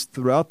purposes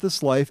throughout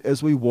this life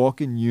as we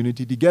walk in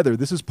unity together.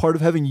 This is part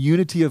of having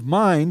unity of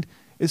mind,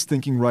 is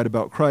thinking right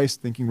about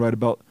Christ, thinking right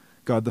about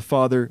God the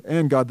Father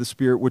and God the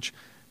Spirit, which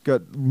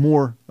got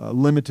more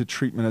limited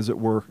treatment, as it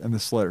were, in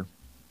this letter.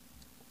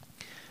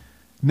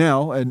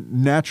 Now, a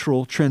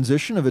natural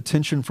transition of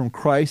attention from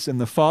Christ and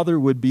the Father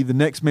would be the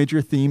next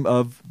major theme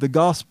of the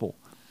gospel.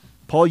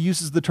 Paul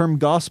uses the term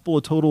gospel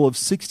a total of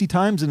 60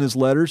 times in his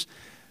letters.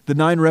 The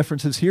 9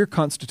 references here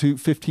constitute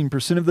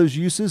 15% of those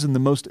uses and the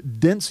most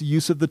dense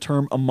use of the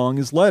term among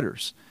his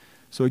letters.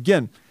 So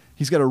again,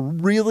 he's got a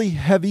really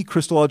heavy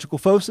Christological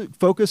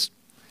focus.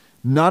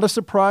 Not a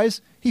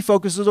surprise, he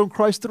focuses on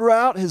Christ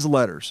throughout his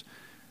letters.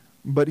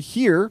 But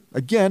here,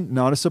 again,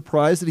 not a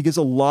surprise that he gives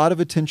a lot of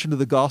attention to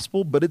the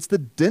gospel, but it's the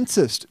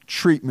densest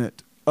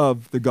treatment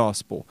of the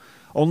gospel.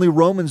 Only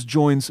Romans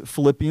joins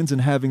Philippians in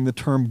having the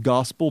term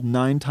gospel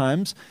 9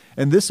 times,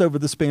 and this over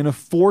the span of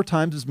 4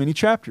 times as many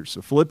chapters.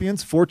 So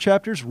Philippians, 4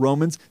 chapters,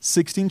 Romans,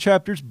 16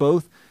 chapters,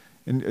 both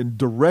and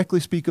directly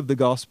speak of the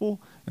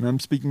gospel. And I'm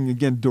speaking,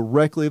 again,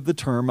 directly of the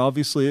term.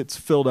 Obviously, it's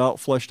filled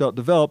out, fleshed out,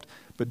 developed,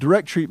 but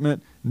direct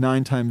treatment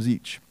 9 times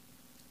each.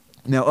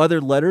 Now, other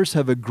letters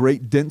have a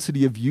great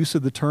density of use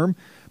of the term,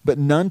 but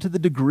none to the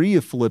degree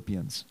of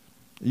Philippians.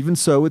 Even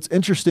so, it's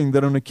interesting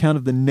that on account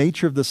of the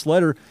nature of this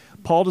letter,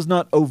 Paul does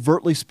not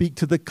overtly speak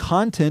to the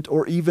content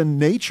or even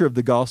nature of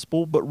the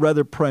gospel, but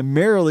rather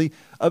primarily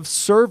of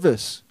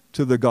service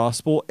to the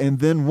gospel, and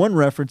then one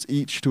reference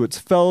each to its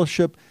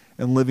fellowship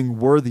and living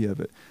worthy of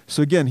it.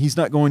 So again, he's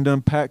not going to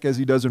unpack, as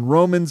he does in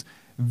Romans,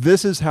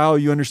 this is how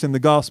you understand the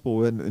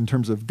gospel in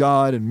terms of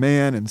God and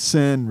man and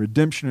sin,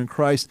 redemption in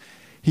Christ.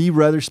 He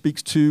rather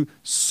speaks to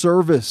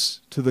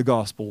service to the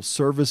gospel,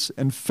 service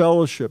and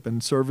fellowship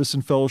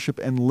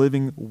and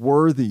living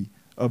worthy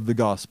of the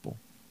gospel.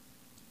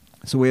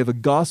 So we have a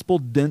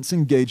gospel-dense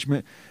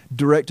engagement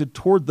directed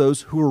toward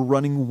those who are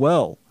running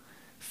well,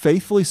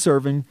 faithfully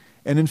serving,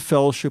 and in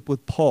fellowship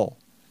with Paul.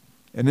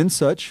 And in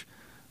such,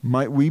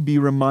 might we be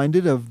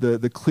reminded of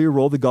the clear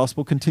role the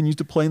gospel continues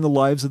to play in the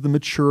lives of the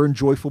mature and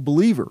joyful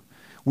believer.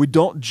 We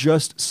don't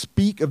just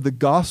speak of the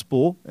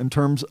gospel in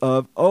terms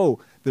of,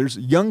 there's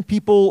young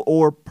people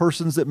or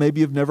persons that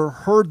maybe have never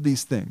heard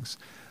these things.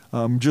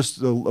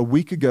 Just a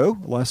week ago,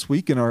 last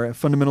week, in our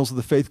Fundamentals of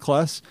the Faith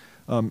class,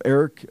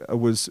 Eric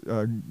was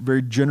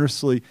very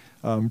generously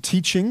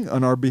teaching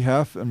on our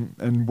behalf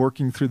and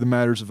working through the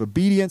matters of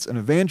obedience and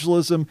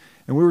evangelism.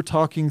 And we were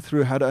talking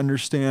through how to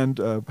understand,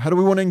 how do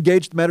we want to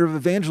engage the matter of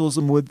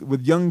evangelism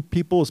with young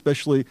people,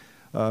 especially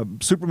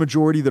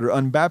supermajority that are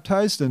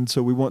unbaptized. And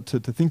so we want to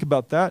think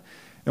about that.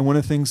 And one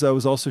of the things I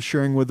was also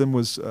sharing with him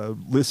was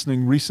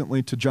listening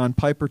recently to John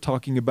Piper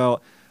talking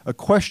about a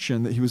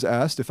question that he was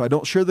asked: if I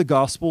don't share the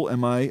gospel,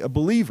 am I a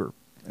believer?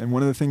 And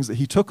one of the things that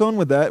he took on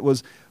with that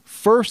was,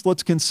 first,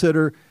 let's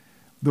consider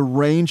the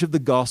range of the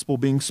gospel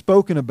being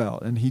spoken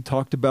about. And he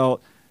talked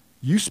about,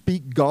 you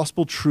speak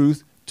gospel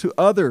truth to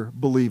other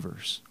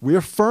believers. We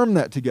affirm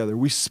that together.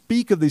 We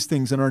speak of these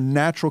things in our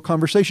natural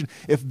conversation.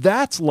 If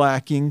that's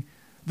lacking,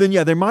 then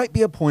yeah, there might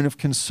be a point of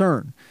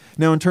concern.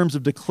 Now, in terms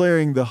of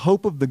declaring the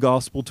hope of the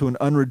gospel to an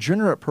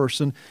unregenerate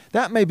person,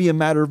 that may be a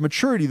matter of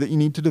maturity that you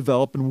need to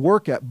develop and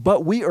work at,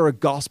 but we are a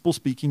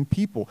gospel-speaking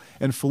people,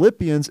 and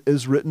Philippians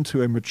is written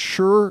to a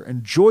mature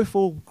and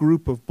joyful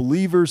group of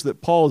believers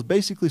that Paul is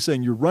basically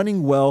saying, you're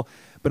running well,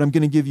 but I'm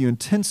going to give you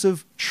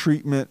intensive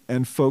treatment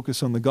and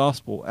focus on the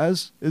gospel,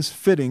 as is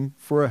fitting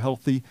for a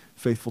healthy,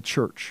 faithful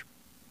church.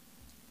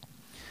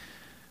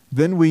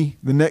 Then we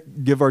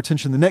give our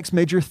attention to the next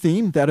major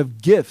theme, that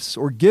of gifts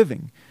or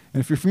giving. And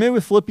if you're familiar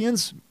with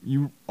Philippians,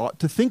 you ought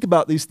to think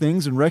about these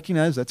things and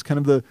recognize that's kind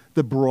of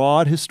the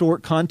broad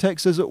historic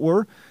context, as it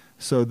were.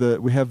 So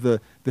we have the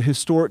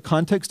historic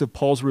context of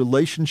Paul's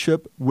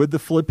relationship with the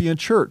Philippian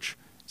church,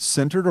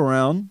 centered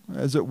around,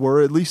 as it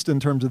were, at least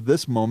in terms of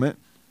this moment,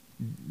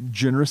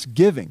 generous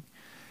giving.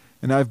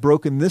 And I've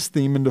broken this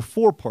theme into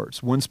 4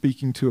 parts, one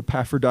speaking to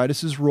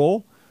Epaphroditus'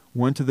 role,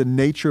 one to the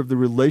nature of the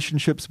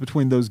relationships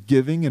between those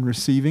giving and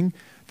receiving,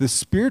 the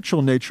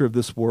spiritual nature of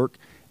this work,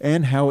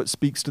 and how it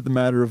speaks to the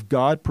matter of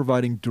God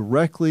providing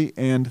directly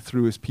and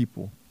through his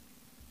people.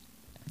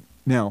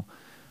 Now,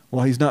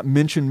 while he's not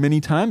mentioned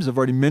many times, I've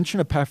already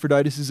mentioned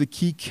Epaphroditus is a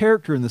key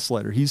character in this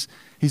letter. He's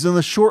on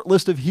the short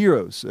list of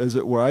heroes, as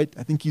it were. I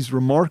think he's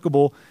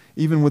remarkable,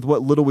 even with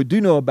what little we do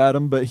know about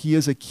him, but he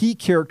is a key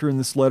character in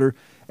this letter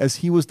as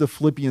he was the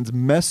Philippians'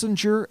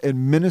 messenger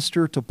and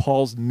minister to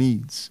Paul's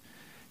needs.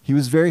 He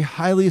was very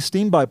highly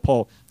esteemed by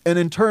Paul, and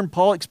in turn,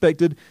 Paul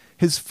expected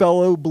his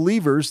fellow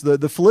believers,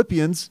 the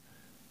Philippians,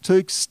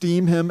 to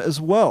esteem him as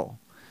well.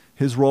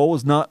 His role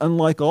was not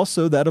unlike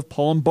also that of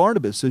Paul and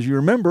Barnabas. As you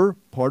remember,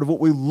 part of what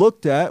we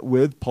looked at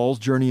with Paul's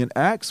journey in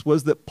Acts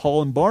was that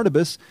Paul and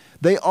Barnabas,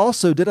 they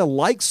also did a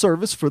like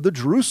service for the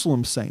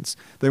Jerusalem saints.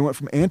 They went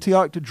from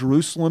Antioch to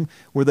Jerusalem,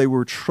 where they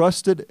were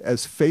trusted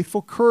as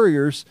faithful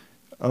couriers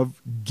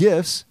of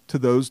gifts to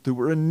those who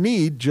were in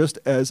need, just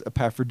as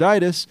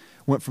Epaphroditus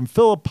went from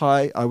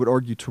Philippi, I would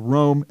argue, to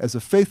Rome as a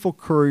faithful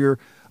courier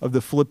of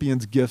the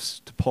Philippians'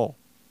 gifts to Paul.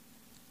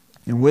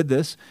 And with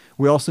this,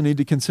 we also need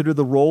to consider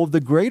the role of the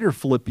greater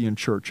Philippian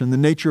church and the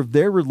nature of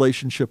their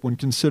relationship when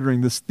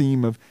considering this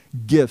theme of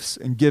gifts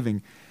and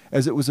giving,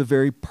 as it was a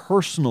very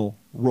personal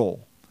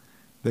role.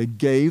 They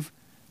gave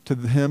to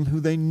him who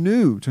they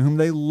knew, to whom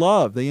they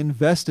loved. They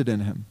invested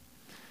in him.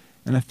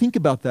 And I think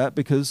about that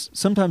because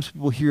sometimes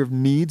people hear of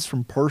needs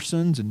from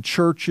persons and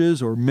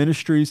churches or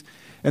ministries,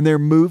 and they're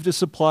moved to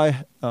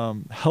supply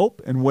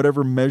help in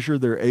whatever measure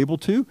they're able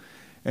to.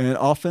 And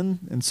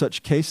often, in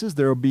such cases,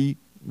 there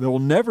will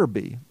never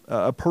be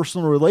a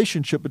personal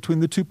relationship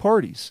between the two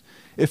parties.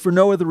 If for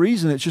no other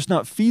reason, it's just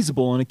not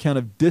feasible on account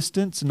of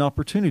distance and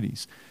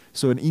opportunities.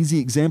 So an easy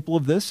example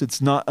of this,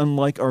 it's not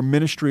unlike our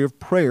ministry of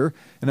prayer,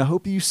 and I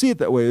hope you see it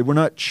that way. We're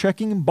not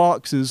checking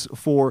boxes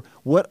for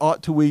how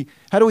do we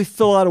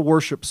fill out a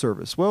worship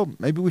service? Well,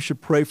 maybe we should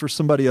pray for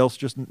somebody else,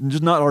 just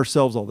not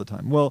ourselves all the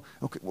time. Well,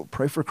 okay, we'll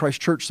pray for Christ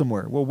Church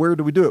somewhere. Well, where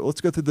do we do it? Let's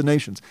go through the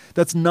nations.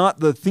 That's not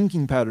the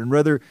thinking pattern.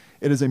 Rather,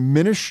 it is a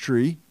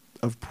ministry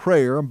of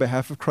prayer on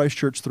behalf of Christ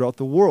Church throughout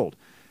the world.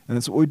 And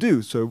that's what we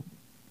do. So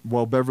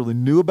while Beverly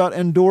knew about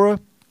Andorra,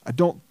 I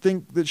don't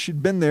think that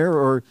she'd been there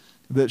or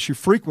that she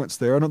frequents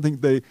there. I don't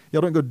think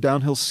y'all don't go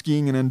downhill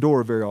skiing in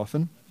Andorra very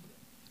often.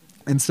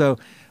 And so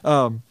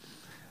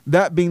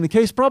that being the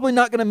case, probably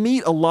not going to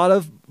meet a lot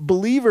of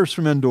believers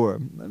from Andorra.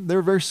 They're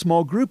a very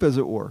small group, as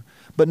it were.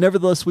 But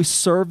nevertheless, we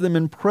serve them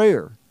in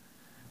prayer.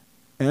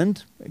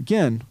 And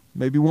again,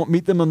 maybe we won't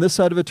meet them on this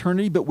side of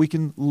eternity, but we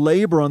can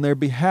labor on their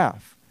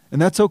behalf.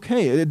 And that's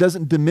okay. It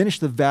doesn't diminish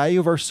the value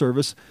of our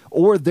service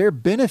or they're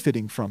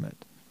benefiting from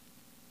it.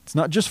 It's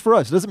not just for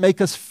us. It doesn't make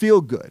us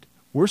feel good.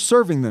 We're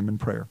serving them in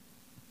prayer.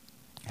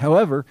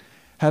 However,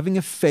 having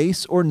a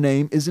face or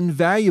name is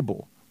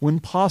invaluable when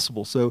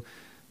possible. So,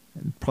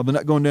 probably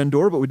not going to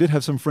Andorra, but we did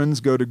have some friends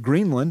go to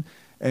Greenland,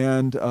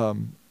 and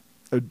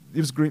it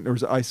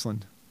was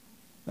Iceland?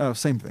 Oh,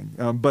 same thing.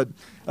 But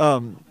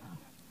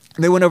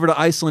they went over to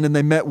Iceland and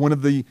they met one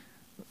of the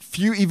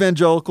few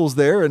evangelicals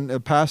there, and a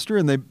pastor,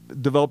 and they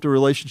developed a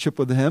relationship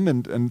with him,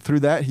 and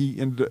through that he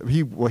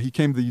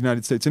came to the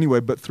United States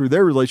anyway, but through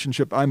their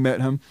relationship I met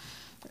him.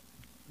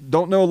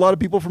 Don't know a lot of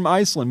people from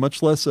Iceland,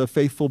 much less a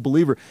faithful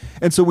believer.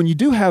 And so when you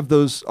do have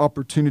those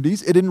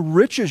opportunities, it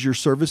enriches your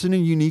service in a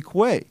unique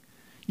way.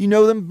 You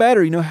know them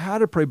better. You know how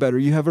to pray better.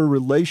 You have a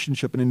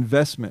relationship, an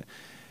investment.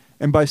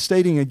 And by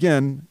stating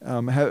again,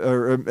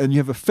 and you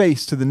have a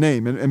face to the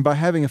name. And by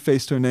having a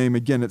face to a name,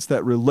 again, it's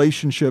that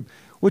relationship,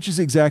 which is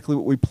exactly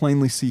what we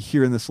plainly see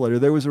here in this letter.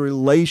 There was a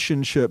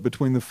relationship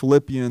between the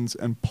Philippians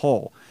and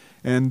Paul.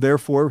 And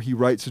therefore, he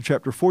writes in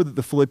chapter 4 that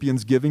the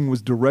Philippians' giving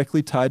was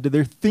directly tied to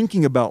their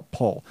thinking about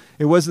Paul.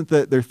 It wasn't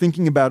that they're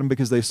thinking about him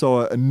because they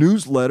saw a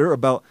newsletter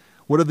about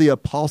what are the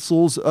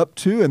apostles up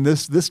to, and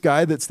this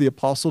guy that's the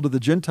apostle to the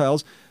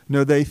Gentiles.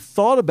 No, they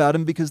thought about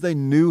him because they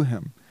knew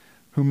him,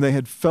 whom they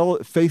had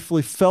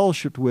faithfully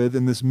fellowshiped with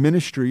in this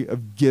ministry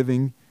of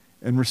giving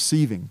and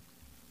receiving.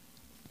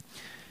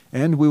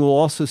 And we will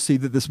also see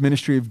that this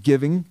ministry of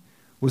giving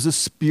was a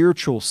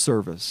spiritual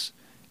service.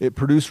 It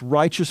produced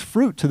righteous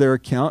fruit to their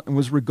account and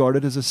was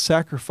regarded as a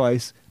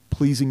sacrifice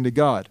pleasing to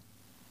God.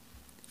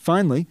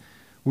 Finally,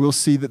 we'll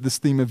see that this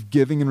theme of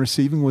giving and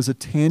receiving was a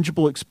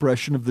tangible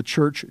expression of the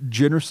church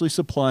generously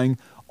supplying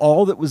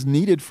all that was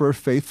needed for a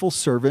faithful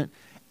servant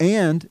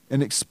and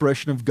an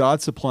expression of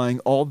God supplying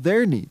all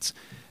their needs.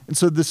 And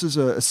so this is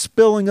a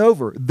spilling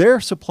over. They're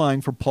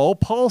supplying for Paul,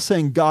 Paul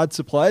saying God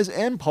supplies,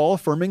 and Paul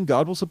affirming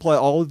God will supply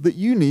all that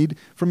you need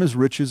from his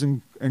riches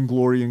and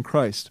glory in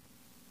Christ.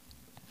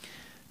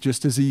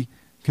 Just as he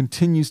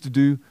continues to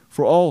do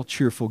for all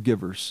cheerful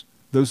givers.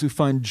 Those who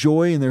find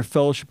joy in their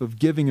fellowship of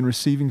giving and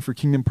receiving for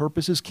kingdom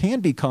purposes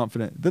can be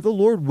confident that the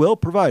Lord will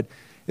provide.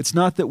 It's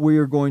not that we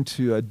are going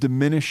to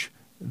diminish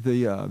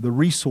the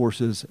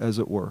resources, as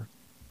it were.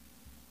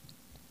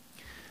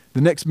 The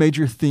next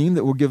major theme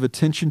that we'll give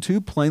attention to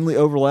plainly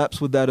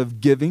overlaps with that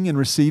of giving and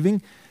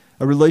receiving,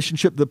 a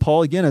relationship that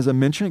Paul, again, as I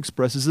mentioned,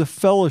 expresses a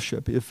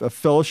fellowship, a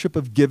fellowship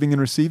of giving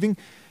and receiving,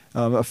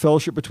 a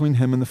fellowship between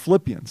him and the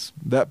Philippians.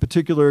 That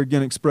particular,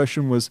 again,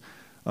 expression was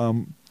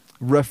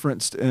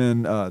referenced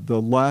in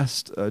the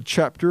last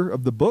chapter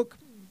of the book,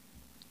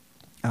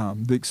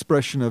 the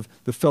expression of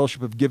the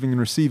fellowship of giving and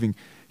receiving.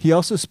 He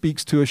also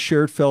speaks to a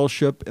shared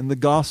fellowship in the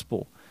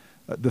gospel,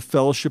 the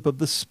fellowship of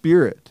the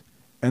Spirit,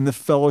 and the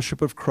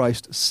fellowship of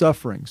Christ's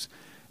sufferings,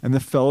 and the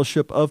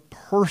fellowship of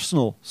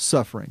personal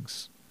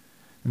sufferings.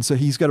 And so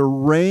he's got a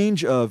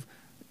range of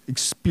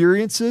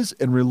experiences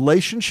and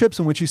relationships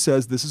in which he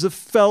says this is a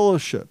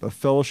fellowship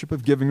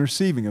of giving and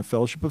receiving, a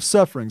fellowship of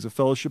sufferings, a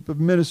fellowship of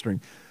ministering,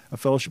 a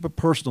fellowship of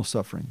personal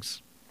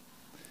sufferings.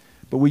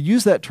 But we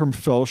use that term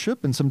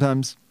fellowship, and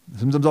sometimes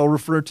I'll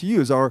refer to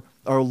you as our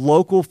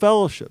local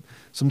fellowship.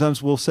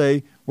 Sometimes we'll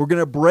say, we're going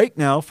to break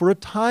now for a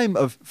time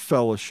of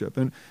fellowship.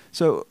 And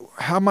so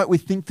how might we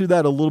think through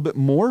that a little bit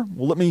more?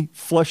 Well, let me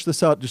flesh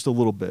this out just a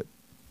little bit.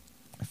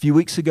 A few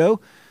weeks ago,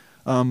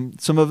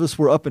 some of us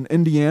were up in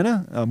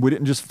Indiana. We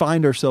didn't just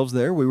find ourselves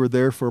there. We were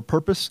there for a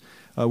purpose.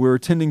 We were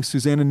attending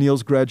Susanna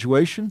Neal's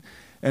graduation.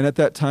 And at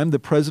that time, the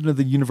president of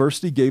the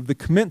university gave the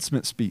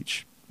commencement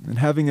speech. And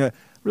having an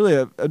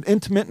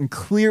intimate and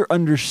clear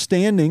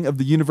understanding of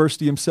the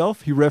university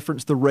himself, he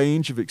referenced the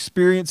range of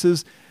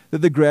experiences that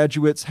the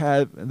graduates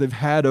they've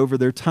had over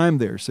their time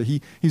there. So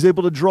he's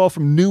able to draw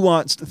from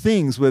nuanced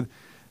things with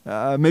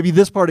maybe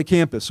this part of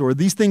campus or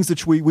these things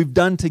that we've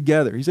done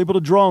together. He's able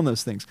to draw on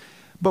those things.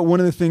 But one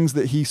of the things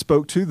that he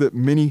spoke to that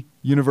many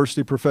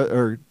university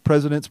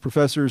presidents,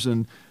 professors,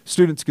 and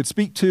students could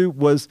speak to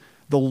was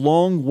the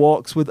long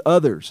walks with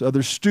others,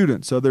 other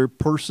students, other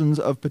persons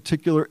of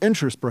particular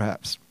interest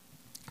perhaps.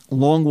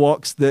 Long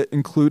walks that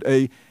include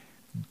a,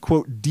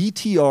 quote,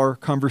 DTR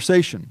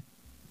conversation.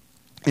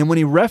 And when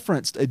he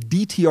referenced a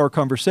DTR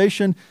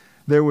conversation,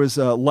 there was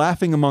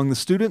laughing among the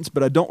students,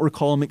 but I don't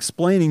recall him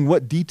explaining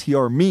what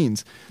DTR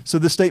means. So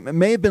the statement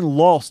may have been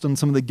lost on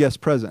some of the guests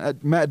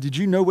present. Matt, did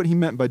you know what he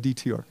meant by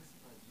DTR?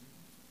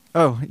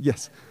 Oh,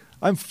 yes.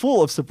 I'm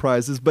full of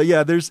surprises, but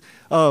yeah, there's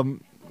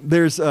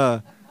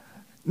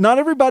not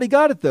everybody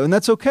got it though, and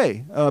that's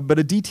okay. But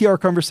a DTR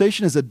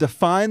conversation is a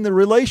define the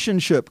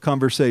relationship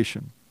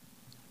conversation.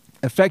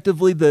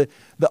 Effectively, the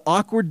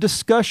awkward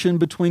discussion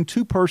between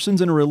two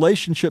persons in a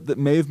relationship that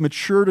may have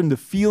matured into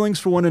feelings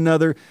for one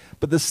another,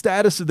 but the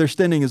status of their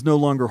standing is no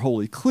longer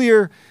wholly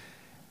clear.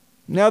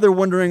 Now they're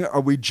wondering,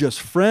 are we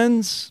just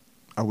friends?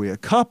 Are we a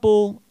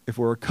couple? If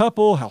we're a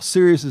couple, how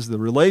serious is the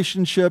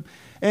relationship?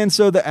 And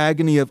so the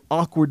agony of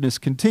awkwardness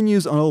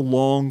continues on a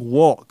long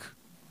walk,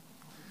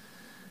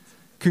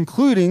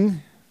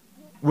 concluding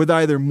with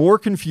either more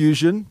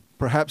confusion,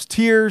 perhaps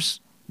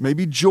tears,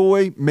 maybe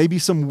joy, maybe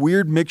some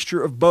weird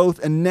mixture of both,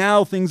 and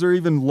now things are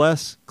even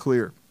less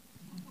clear.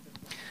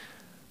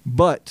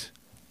 But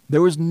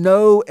there was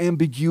no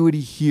ambiguity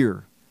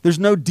here. There's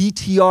no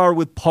DTR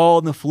with Paul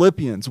and the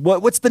Philippians.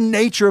 What's the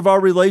nature of our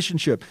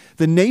relationship?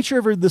 The nature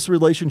of this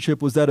relationship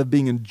was that of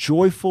being in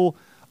joyful,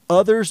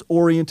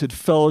 others-oriented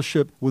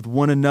fellowship with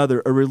one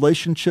another, a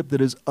relationship that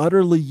is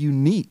utterly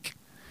unique.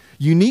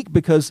 Unique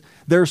because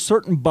there are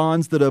certain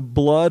bonds that a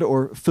blood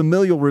or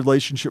familial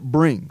relationship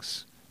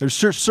brings. There's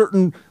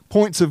certain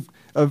points of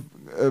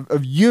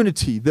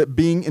unity that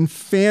being in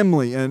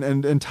family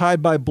and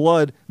tied by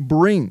blood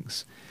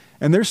brings.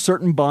 And there's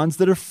certain bonds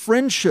that a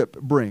friendship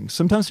brings.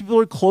 Sometimes people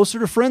are closer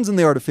to friends than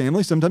they are to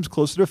family, sometimes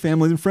closer to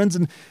family than friends,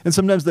 and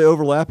sometimes they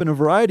overlap in a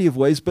variety of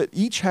ways, but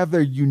each have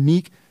their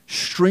unique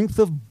strength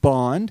of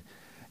bond,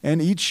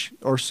 and each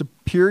are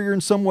superior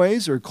in some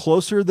ways or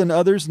closer than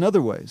others in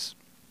other ways.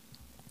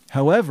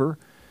 However,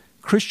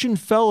 Christian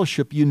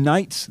fellowship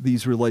unites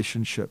these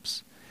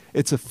relationships.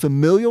 It's a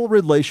familial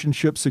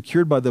relationship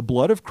secured by the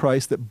blood of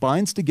Christ that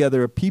binds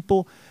together a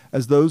people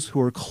as those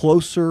who are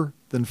closer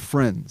than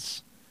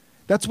friends.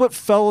 That's what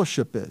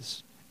fellowship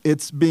is.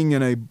 It's being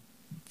in a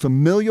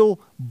familial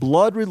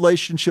blood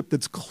relationship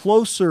that's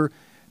closer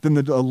than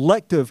the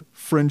elective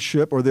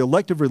friendship or the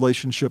elective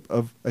relationship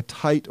of a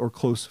tight or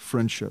close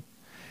friendship.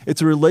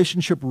 It's a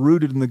relationship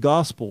rooted in the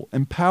gospel,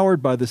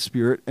 empowered by the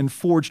Spirit, and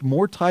forged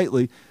more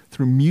tightly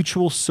through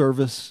mutual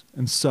service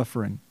and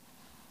suffering.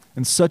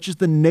 And such is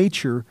the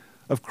nature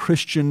of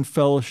Christian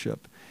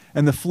fellowship.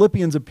 And the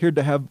Philippians appeared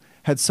to have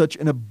had such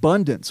an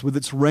abundance with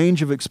its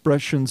range of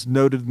expressions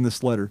noted in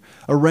this letter,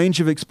 a range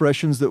of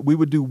expressions that we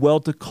would do well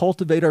to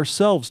cultivate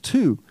ourselves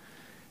too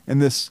in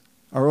this,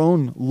 our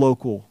own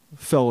local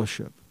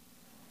fellowship.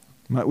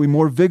 Might we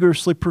more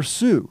vigorously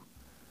pursue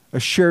a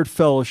shared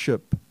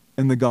fellowship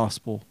in the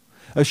gospel,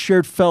 a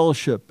shared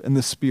fellowship in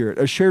the Spirit,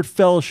 a shared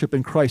fellowship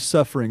in Christ's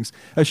sufferings,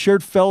 a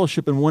shared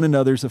fellowship in one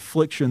another's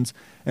afflictions,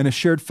 and a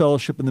shared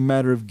fellowship in the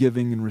matter of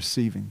giving and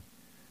receiving.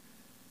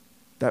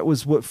 That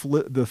was what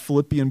the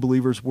Philippian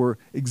believers were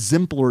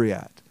exemplary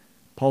at.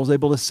 Paul's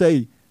able to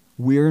say,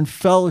 we are in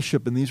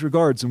fellowship in these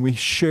regards, and we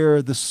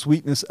share the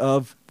sweetness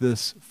of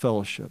this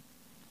fellowship.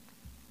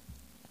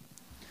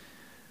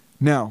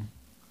 Now,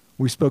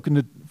 we've spoken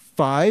to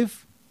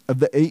 5 of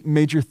the 8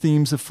 major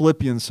themes of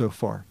Philippians so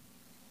far.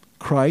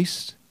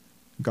 Christ,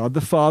 God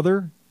the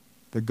Father,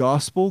 the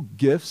gospel,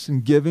 gifts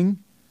and giving,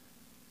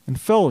 and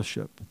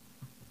fellowship.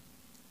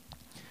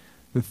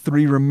 The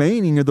 3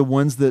 remaining are the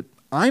ones that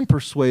I'm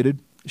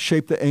persuaded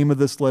shape the aim of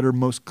this letter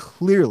most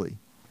clearly.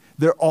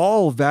 They're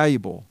all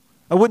valuable.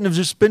 I wouldn't have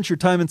just spent your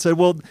time and said,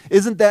 well,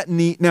 isn't that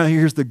neat? Now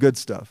here's the good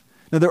stuff.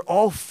 Now they're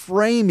all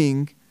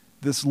framing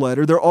this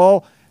letter. They're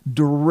all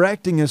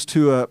directing us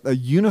to a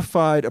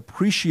unified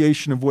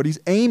appreciation of what he's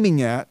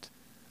aiming at.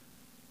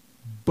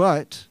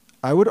 But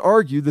I would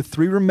argue the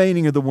 3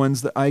 remaining are the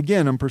ones that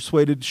I'm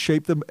persuaded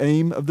shape the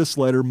aim of this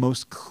letter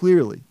most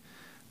clearly.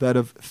 That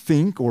of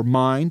think or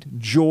mind,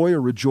 joy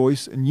or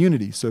rejoice, and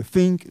unity. So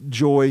think,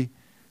 joy,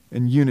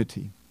 and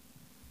unity.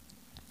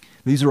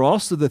 These are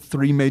also the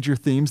 3 major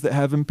themes that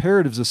have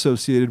imperatives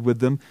associated with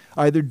them,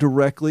 either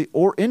directly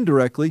or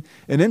indirectly,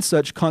 and in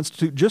such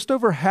constitute just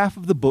over half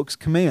of the book's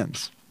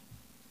commands.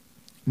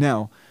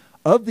 Now,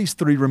 of these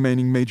 3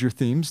 remaining major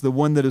themes, the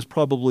one that is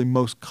probably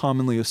most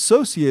commonly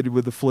associated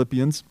with the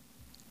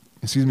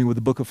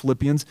book of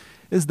Philippians,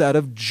 is that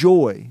of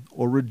joy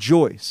or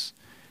rejoice.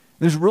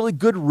 There's really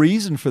good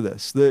reason for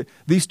this.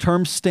 These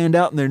terms stand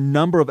out in their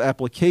number of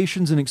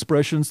applications and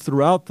expressions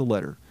throughout the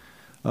letter.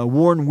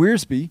 Warren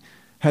Wiersbe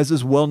has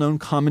his well-known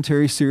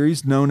commentary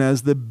series known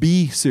as the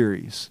Be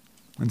series.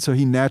 And so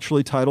he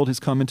naturally titled his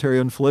commentary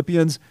on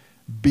Philippians,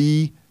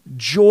 Be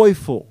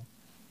Joyful.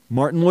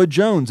 Martin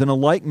Lloyd-Jones, in a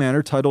like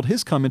manner, titled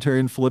his commentary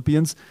on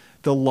Philippians,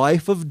 The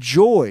Life of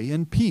Joy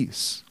and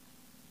Peace.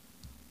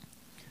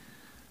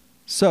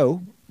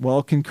 So, while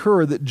I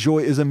concur that joy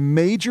is a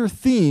major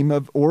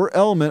theme or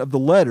element of the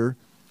letter,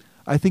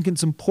 I think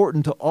it's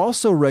important to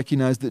also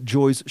recognize that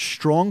joy's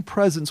strong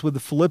presence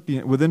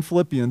within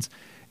Philippians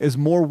is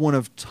more one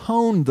of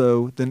tone,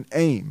 though, than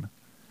aim.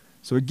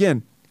 So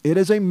again, it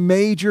is a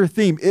major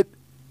theme. It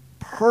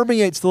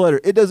permeates the letter.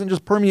 It doesn't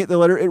just permeate the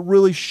letter, it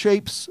really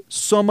shapes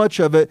so much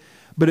of it,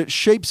 but it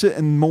shapes it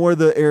in more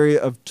the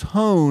area of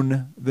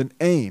tone than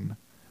aim,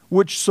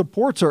 which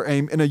supports our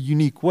aim in a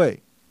unique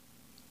way.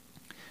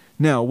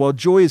 Now, while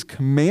joy is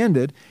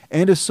commanded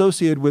and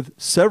associated with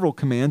several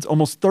commands,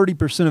 almost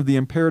 30% of the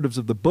imperatives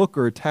of the book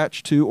are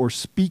attached to or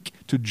speak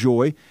to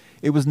joy.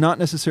 It was not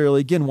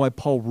necessarily, again, why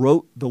Paul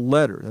wrote the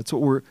letter. That's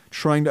what we're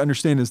trying to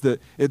understand, is that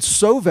it's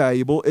so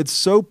valuable, it's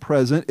so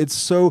present, it's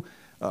so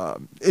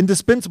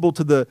indispensable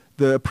to the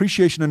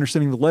appreciation and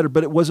understanding of the letter,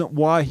 but it wasn't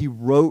why he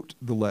wrote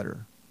the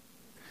letter.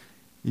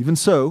 Even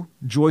so,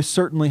 joy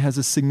certainly has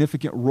a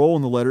significant role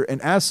in the letter,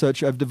 and as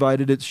such, I've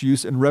divided its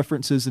use and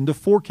references into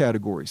 4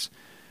 categories.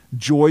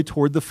 Joy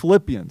toward the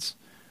Philippians.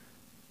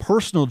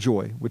 Personal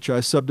joy, which I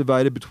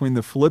subdivided between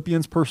the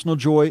Philippians' personal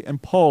joy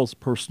and Paul's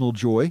personal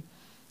joy.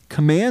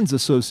 Commands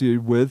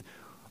associated with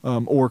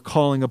or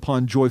calling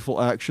upon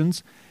joyful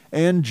actions,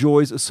 and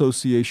joy's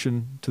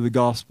association to the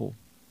gospel.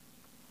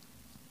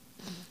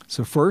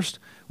 So first,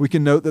 we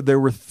can note that there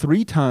were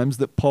 3 times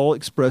that Paul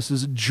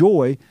expresses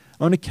joy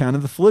on account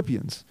of the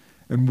Philippians.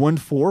 In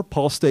 1:4,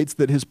 Paul states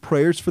that his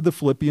prayers for the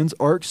Philippians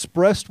are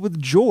expressed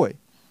with joy.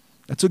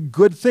 That's a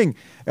good thing.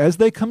 As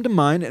they come to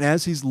mind and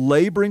as he's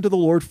laboring to the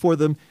Lord for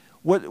them,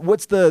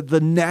 what's the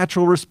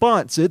natural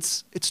response?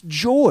 It's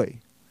joy.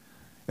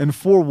 In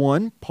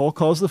 4:1, Paul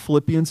calls the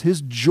Philippians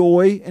his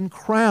joy and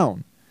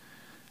crown.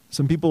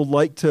 Some people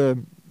like to,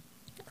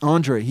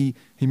 Andre, he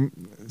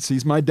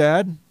sees my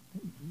dad.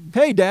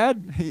 Hey,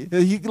 Dad.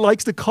 He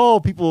likes to call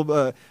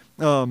people,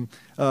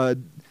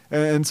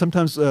 and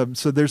sometimes,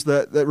 so there's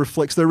that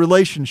reflects their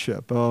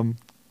relationship.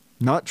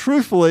 Not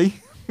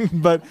truthfully,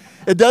 but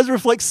it does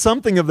reflect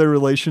something of their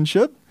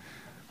relationship.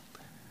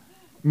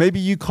 Maybe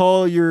you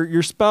call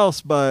your spouse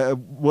by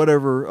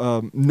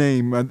whatever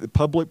name,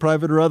 public,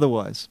 private, or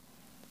otherwise.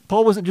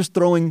 Paul wasn't just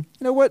throwing,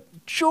 you know what,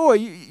 joy,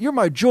 you're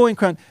my joy and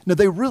crown. No,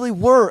 they really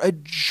were a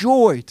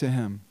joy to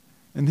him.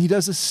 And he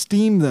does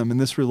esteem them in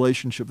this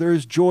relationship. There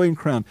is joy and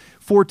crown.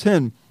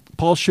 4:10,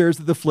 Paul shares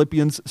that the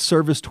Philippians'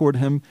 service toward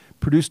him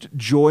produced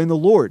joy in the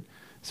Lord.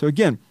 So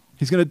again,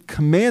 he's going to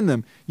command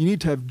them, you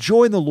need to have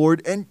joy in the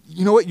Lord, and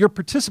you know what, you're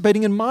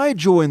participating in my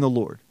joy in the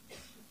Lord.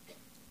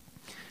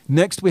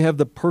 Next, we have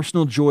the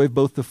personal joy of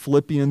both the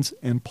Philippians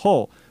and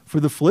Paul. For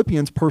the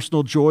Philippians'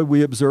 personal joy,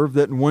 we observe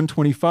that in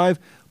 1:25,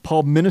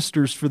 Paul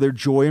ministers for their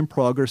joy and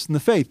progress in the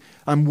faith.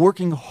 I'm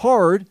working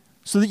hard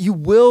so that you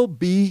will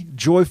be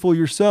joyful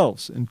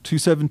yourselves. In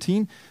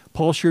 2:17,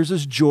 Paul shares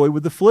his joy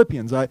with the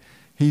Philippians.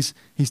 He's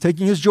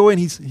taking his joy and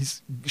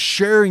he's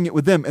sharing it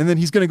with them. And then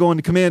he's going to go on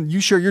to command, you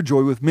share your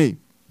joy with me.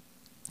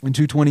 In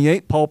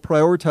 2:28, Paul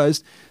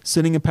prioritized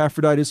sending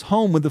Epaphroditus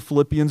home with the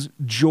Philippians'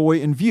 joy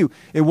in view.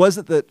 It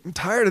wasn't that, I'm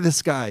tired of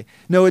this guy.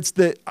 No, it's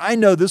that I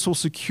know this will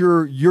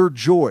secure your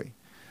joy.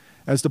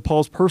 As to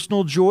Paul's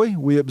personal joy,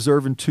 we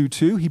observe in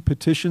 2:2, he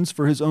petitions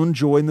for his own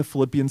joy in the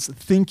Philippians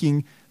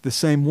thinking the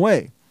same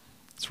way.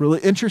 It's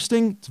really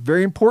interesting. It's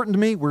very important to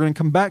me. We're going to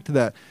come back to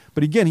that.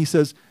 But again, he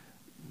says,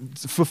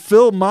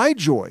 fulfill my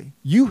joy.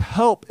 You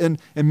help in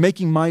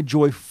making my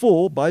joy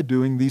full by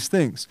doing these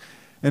things.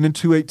 And in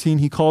 2:18,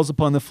 he calls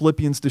upon the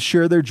Philippians to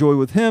share their joy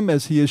with him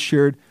as he has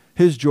shared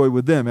his joy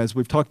with them. As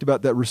we've talked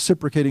about that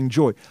reciprocating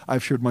joy.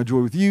 I've shared my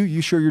joy with you.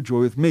 You share your joy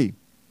with me.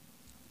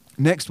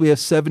 Next, we have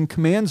 7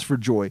 commands for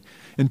joy.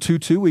 In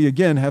 2:2, we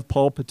again have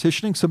Paul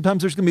petitioning.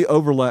 Sometimes there's going to be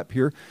overlap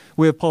here.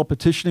 We have Paul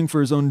petitioning for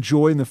his own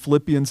joy and the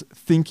Philippians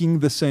thinking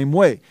the same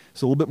way.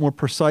 So a little bit more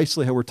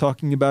precisely how we're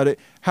talking about it.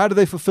 How do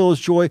they fulfill his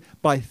joy?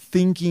 By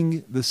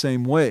thinking the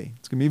same way.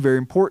 It's going to be very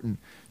important.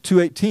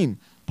 2:18,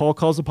 Paul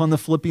calls upon the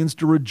Philippians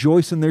to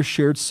rejoice in their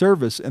shared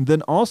service and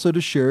then also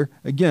to share,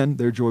 again,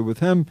 their joy with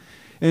him.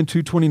 In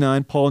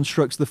 2:29, Paul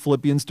instructs the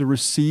Philippians to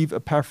receive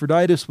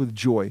Epaphroditus with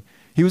joy.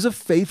 He was a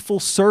faithful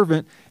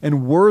servant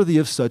and worthy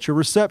of such a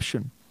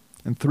reception.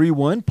 In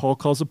 3:1, Paul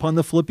calls upon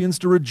the Philippians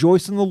to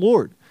rejoice in the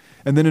Lord.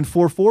 And then in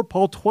 4:4,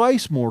 Paul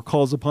twice more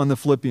calls upon the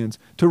Philippians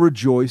to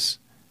rejoice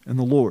in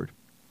the Lord.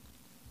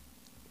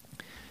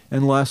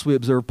 And last, we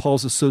observe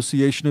Paul's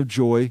association of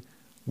joy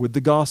with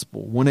the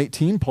gospel.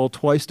 1:18, Paul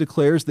twice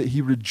declares that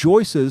he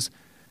rejoices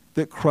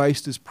that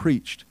Christ is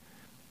preached.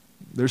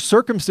 There's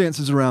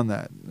circumstances around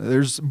that.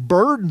 There's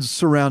burdens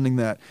surrounding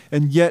that.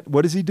 And yet,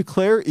 what does he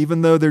declare?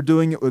 Even though they're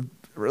doing it with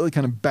really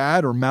kind of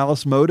bad or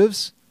malice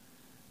motives,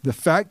 the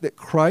fact that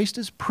Christ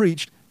is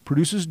preached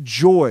produces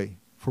joy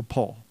for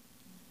Paul.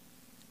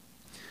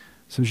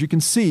 So as you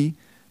can see,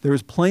 there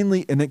is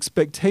plainly an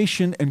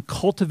expectation and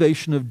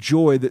cultivation of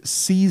joy that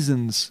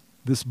seasons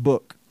this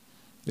book.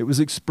 It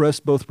was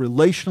expressed both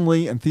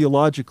relationally and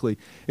theologically.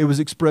 It was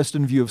expressed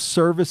in view of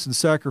service and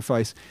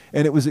sacrifice,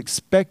 and it was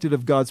expected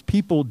of God's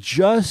people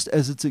just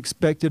as it's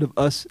expected of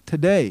us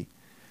today.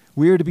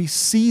 We are to be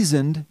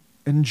seasoned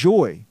in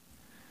joy.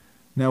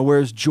 Now,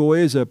 whereas joy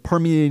is a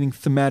permeating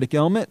thematic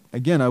element,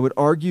 again, I would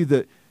argue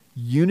that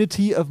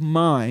unity of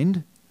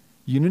mind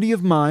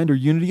or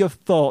unity of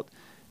thought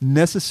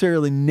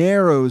necessarily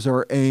narrows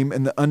our aim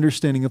and the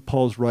understanding of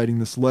Paul's writing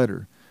this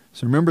letter.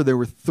 So remember, there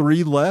were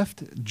 3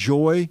 left: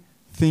 joy,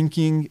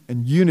 thinking,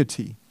 and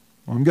unity.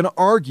 Well, I'm going to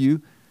argue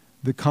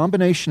the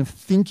combination of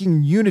thinking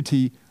and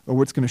unity are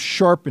what's going to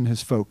sharpen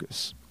his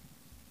focus.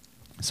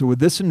 So with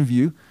this in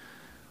view,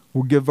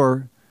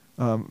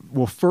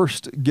 we'll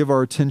first give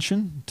our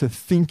attention to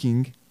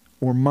thinking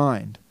or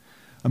mind.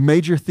 A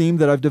major theme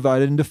that I've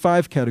divided into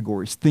 5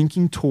 categories: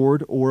 thinking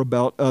toward or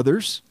about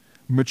others,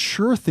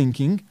 mature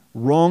thinking,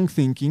 wrong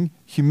thinking,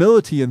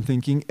 humility in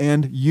thinking,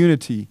 and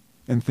unity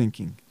in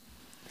thinking.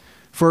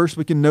 First,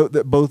 we can note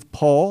that both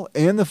Paul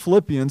and the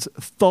Philippians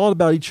thought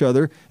about each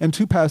other, and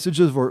 2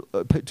 passages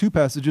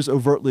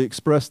overtly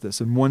express this.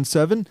 In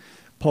 1:7,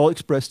 Paul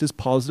expressed his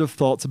positive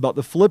thoughts about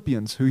the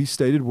Philippians, who he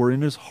stated were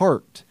in his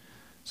heart.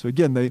 So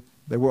again,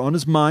 they were on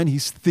his mind.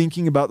 He's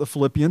thinking about the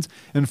Philippians.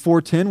 In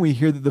 4:10, we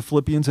hear that the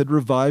Philippians had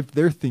revived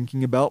their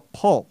thinking about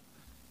Paul.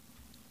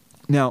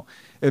 Now,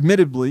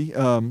 admittedly,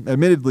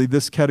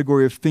 this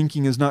category of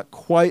thinking is not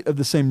quite of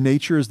the same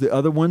nature as the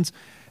other ones.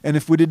 And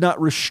if we did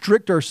not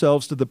restrict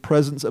ourselves to the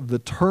presence of the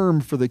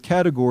term for the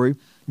category,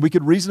 we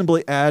could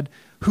reasonably add,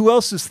 who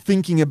else is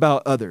thinking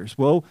about others?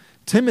 Well,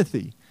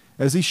 Timothy,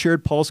 as he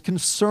shared Paul's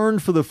concern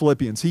for the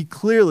Philippians, he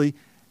clearly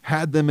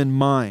had them in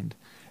mind.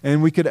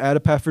 And we could add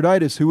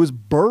Epaphroditus, who was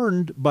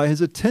burdened by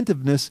his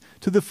attentiveness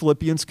to the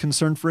Philippians'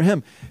 concern for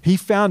him. He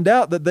found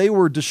out that they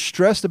were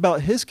distressed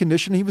about his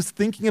condition. He was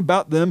thinking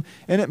about them,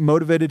 and it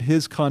motivated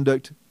his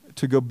conduct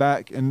to go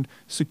back and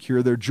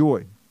secure their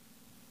joy.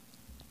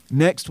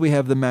 Next, we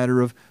have the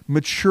matter of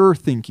mature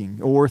thinking,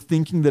 or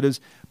thinking that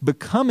is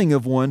becoming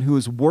of one who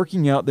is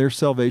working out their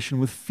salvation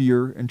with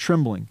fear and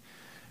trembling.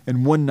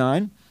 In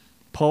 1:9,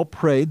 Paul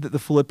prayed that the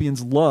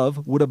Philippians'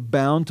 love would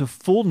abound to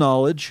full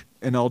knowledge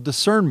and all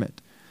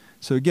discernment.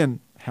 So again,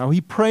 how he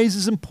prays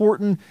is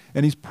important,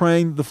 and he's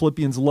praying that the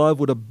Philippians' love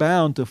would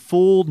abound to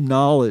full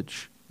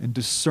knowledge and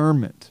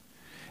discernment.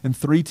 In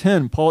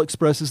 3:10, Paul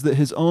expresses that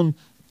his own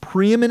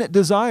preeminent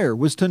desire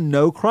was to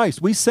know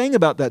Christ. We sang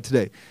about that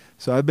today.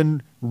 So I've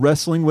been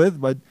wrestling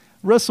with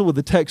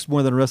the text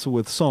more than I wrestle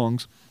with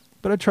songs,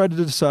 but I tried to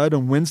decide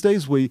on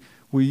Wednesdays.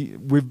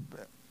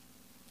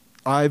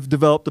 I've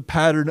developed a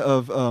pattern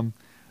of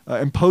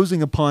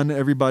imposing upon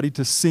everybody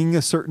to sing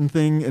a certain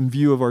thing in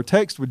view of our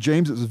text. With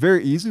James, it was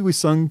very easy. We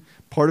sung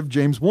part of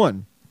James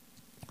 1.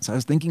 So I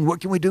was thinking,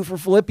 what can we do for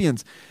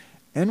Philippians?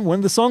 And one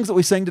of the songs that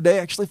we sang today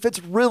actually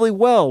fits really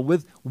well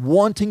with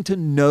wanting to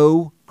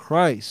know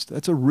Christ.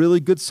 That's a really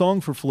good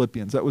song for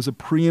Philippians. That was a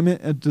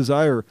preeminent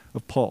desire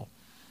of Paul.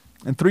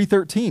 In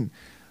 3:13,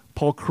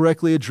 Paul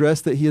correctly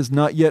addressed that he has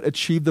not yet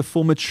achieved the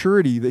full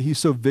maturity that he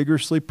so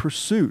vigorously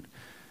pursued.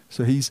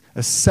 So he's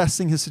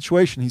assessing his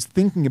situation. He's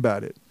thinking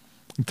about it.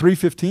 In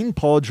 3:15,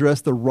 Paul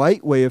addressed the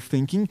right way of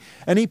thinking,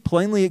 and he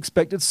plainly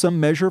expected some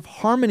measure of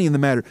harmony in the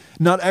matter.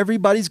 Not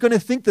everybody's going to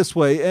think this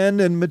way, and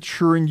in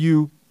maturing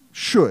you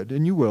should,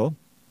 and you will.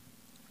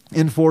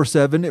 In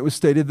 4:7, it was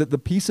stated that the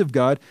peace of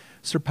God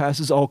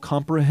surpasses all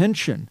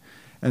comprehension,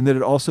 and that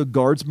it also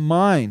guards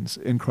minds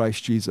in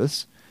Christ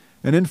Jesus.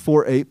 And in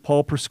 4:8,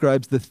 Paul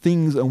prescribes the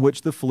things on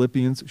which the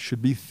Philippians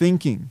should be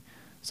thinking.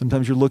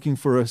 Sometimes you're looking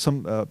for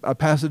a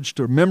passage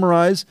to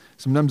memorize.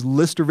 Sometimes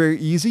lists are very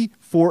easy.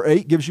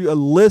 4:8 gives you a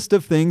list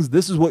of things.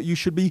 This is what you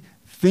should be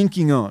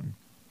thinking on.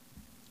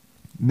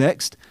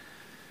 Next,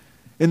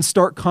 in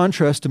stark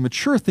contrast to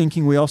mature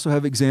thinking, we also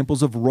have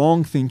examples of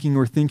wrong thinking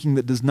or thinking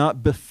that does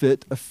not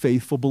befit a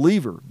faithful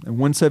believer. In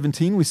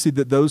 1:17, we see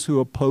that those who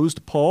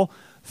opposed Paul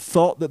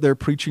thought that their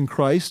preaching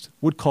Christ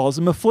would cause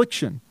him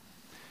affliction.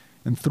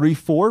 In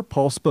 3:4,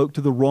 Paul spoke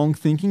to the wrong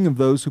thinking of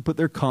those who put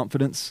their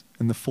confidence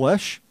in the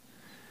flesh.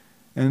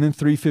 And in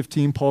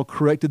 3:15, Paul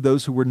corrected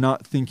those who were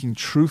not thinking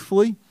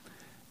truthfully.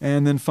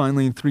 And then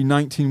finally in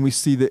 3:19, we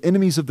see the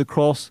enemies of the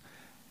cross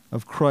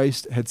of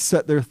Christ had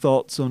set their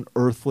thoughts on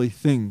earthly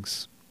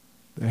things.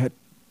 They had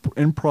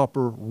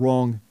improper,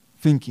 wrong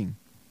thinking.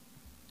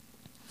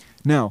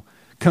 Now,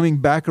 coming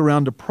back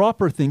around to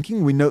proper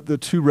thinking, we note the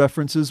two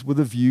references with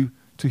a view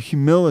to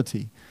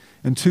humility.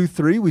 In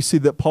 2:3, we see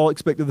that Paul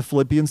expected the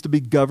Philippians to be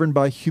governed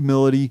by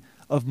humility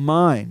of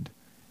mind.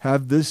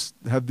 Have these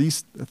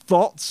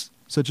thoughts,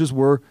 such as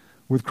were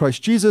with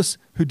Christ Jesus,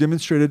 who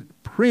demonstrated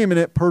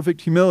preeminent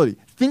perfect humility.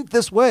 Think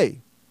this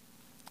way.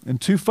 In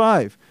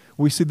 2:5,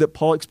 we see that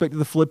Paul expected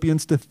the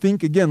Philippians to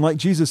think again like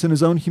Jesus in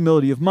his own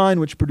humility of mind,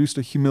 which produced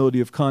a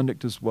humility of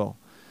conduct as well.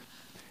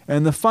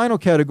 And the final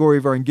category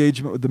of our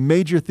engagement with the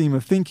major theme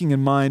of thinking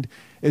in mind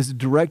is a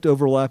direct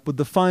overlap with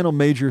the final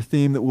major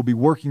theme that we'll be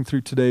working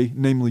through today,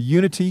 namely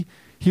unity,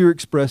 here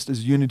expressed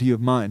as unity of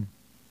mind.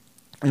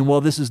 And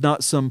while this is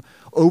not some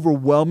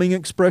overwhelming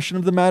expression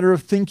of the matter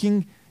of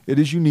thinking, it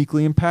is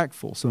uniquely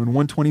impactful. So in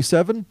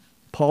 1:27,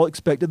 Paul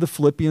expected the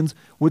Philippians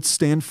would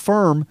stand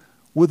firm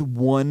with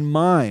one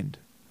mind.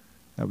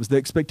 That was the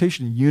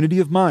expectation, unity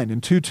of mind. In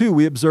 2:2,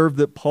 we observed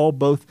that Paul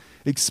both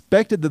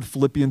expected that the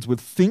Philippians would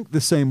think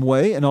the same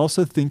way and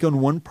also think on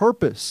one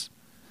purpose.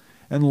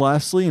 And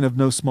lastly, and of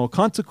no small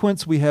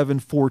consequence, we have in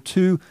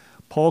 4:2,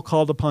 Paul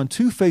called upon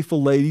two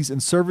faithful ladies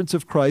and servants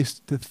of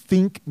Christ to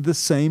think the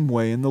same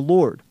way in the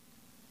Lord.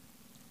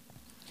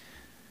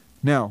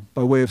 Now,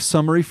 by way of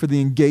summary for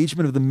the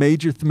engagement of the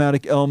major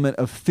thematic element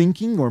of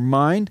thinking or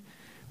mind,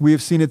 we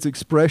have seen its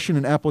expression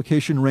and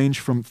application range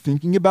from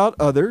thinking about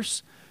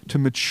others to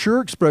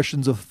mature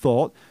expressions of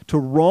thought, to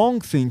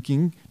wrong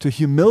thinking, to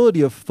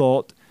humility of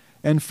thought,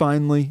 and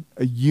finally,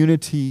 a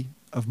unity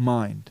of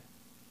mind.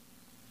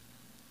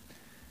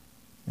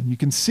 And you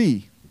can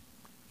see,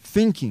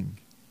 thinking,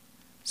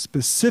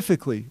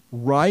 specifically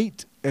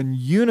right and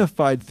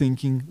unified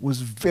thinking,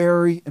 was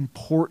very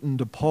important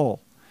to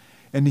Paul.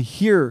 And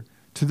here,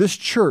 to this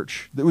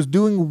church that was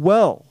doing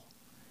well,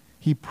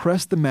 he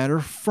pressed the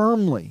matter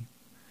firmly,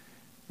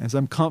 as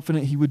I'm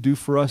confident he would do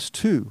for us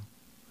too.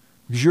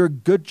 Because you're a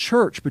good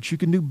church, but you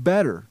can do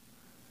better.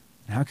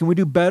 And how can we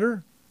do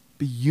better?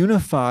 Be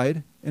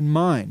unified in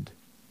mind.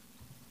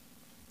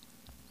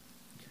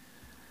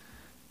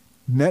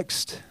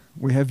 Next,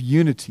 we have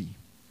unity.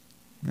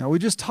 Now, we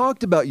just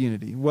talked about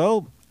unity.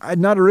 Well, I had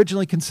not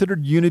originally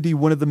considered unity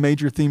one of the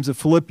major themes of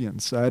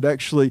Philippians.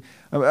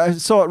 I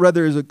saw it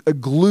rather as a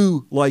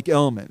glue-like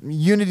element.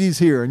 Unity's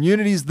here and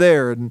unity's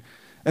there. And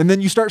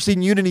then you start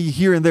seeing unity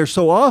here and there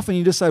so often,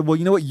 you decide, well,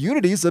 you know what?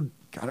 Unity is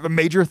kind of a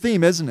major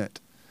theme, isn't it?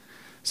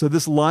 So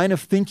this line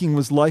of thinking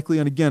was likely,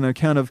 and again, on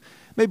account of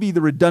maybe the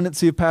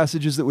redundancy of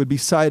passages that would be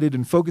cited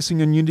and focusing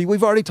on unity.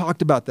 We've already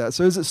talked about that.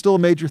 So is it still a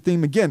major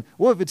theme? Again,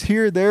 well, if it's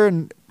here, there,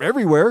 and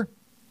everywhere,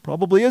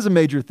 probably is a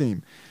major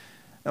theme.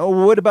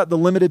 Oh, what about the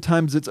limited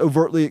times it's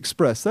overtly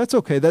expressed? That's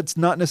okay. That's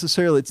not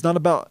necessarily, it's not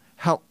about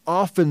how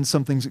often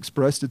something's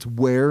expressed. It's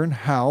where and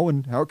how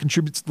it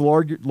contributes to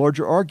the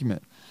larger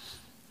argument.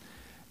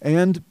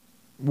 And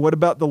what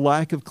about the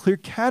lack of clear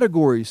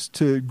categories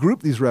to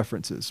group these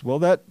references? Well,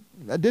 that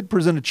did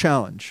present a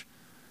challenge.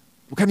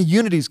 What kind of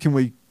unities can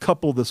we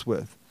couple this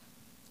with?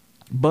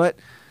 But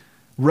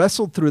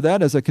wrestled through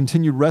that as I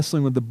continued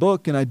wrestling with the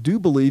book, and I do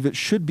believe it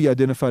should be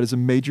identified as a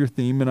major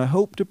theme, and I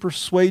hope to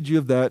persuade you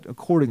of that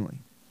accordingly.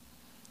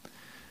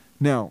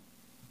 Now,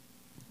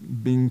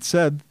 being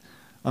said,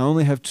 I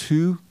only have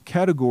two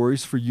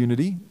categories for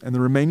unity, and the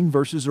remaining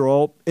verses are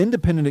all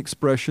independent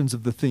expressions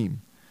of the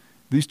theme.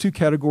 These two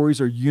categories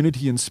are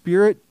unity in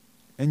spirit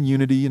and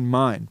unity in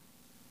mind.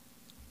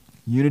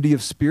 Unity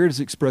of spirit is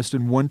expressed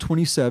in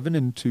 1:27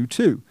 and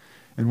 2:2.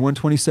 In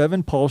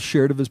 1:27, Paul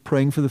shared of his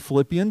praying for the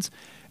Philippians.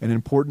 An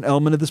important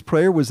element of this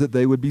prayer was that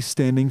they would be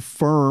standing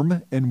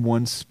firm in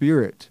one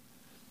spirit.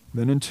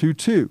 Then in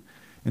 2:2,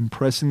 in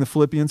pressing the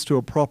Philippians to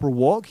a proper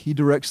walk, he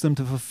directs them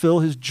to fulfill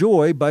his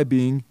joy by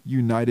being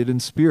united in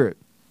spirit.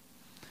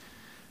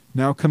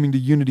 Now coming to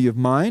unity of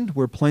mind,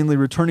 we're plainly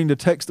returning to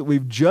texts that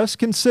we've just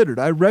considered.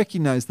 I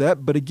recognize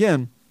that, but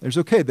again, there's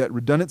okay. That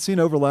redundancy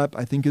and overlap,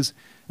 I think, is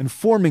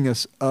informing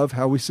us of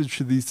how we should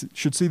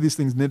see these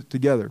things knit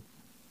together.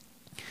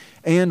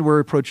 And we're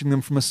approaching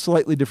them from a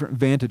slightly different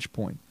vantage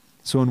point.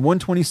 So in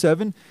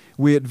 127,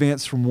 we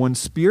advance from one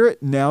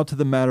spirit now to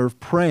the matter of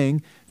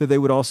praying that they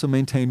would also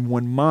maintain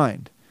one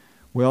mind.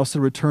 We also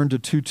return to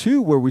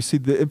 2:2, where we see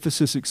the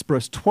emphasis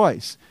expressed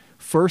twice.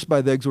 First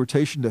by the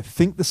exhortation to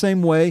think the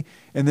same way,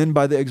 and then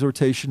by the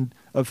exhortation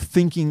of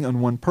thinking on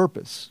one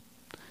purpose.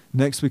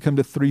 Next we come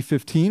to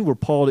 3:15, where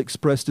Paul had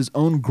expressed his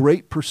own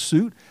great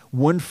pursuit,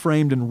 one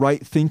framed in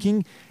right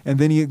thinking, and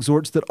then he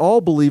exhorts that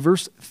all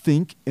believers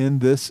think in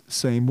this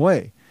same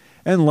way.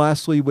 And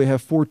lastly, we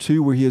have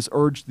 4:2, where he has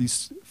urged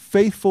these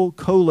faithful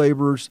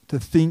co-laborers to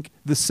think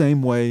the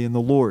same way in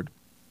the Lord.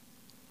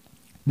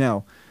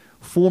 Now,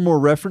 4 more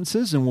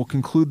references, and we'll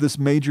conclude this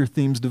major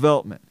themes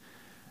development.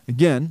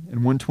 Again,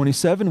 in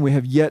 127, we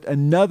have yet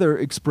another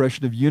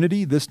expression of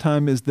unity. This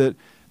time is that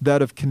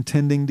of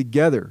contending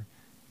together.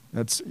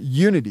 That's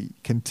unity,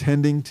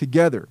 contending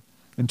together.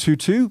 In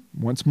 2:2,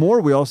 once more,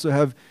 we also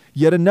have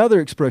yet another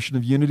expression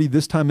of unity,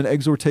 this time an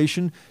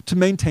exhortation to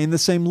maintain the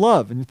same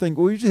love. And you think,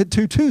 well, you just hit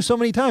 2:2 so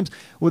many times.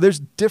 Well, there's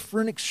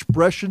different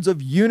expressions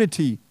of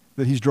unity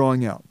that he's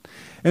drawing out.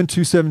 And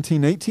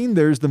 2:17-18,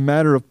 there's the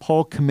matter of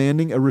Paul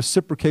commanding a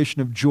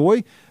reciprocation of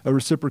joy, a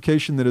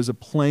reciprocation that is a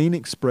plain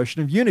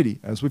expression of unity.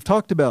 As we've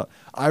talked about,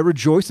 I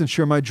rejoice and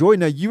share my joy.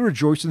 Now you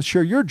rejoice and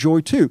share your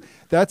joy too.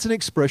 That's an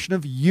expression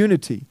of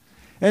unity.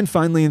 And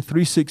finally, in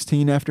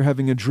 3:16, after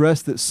having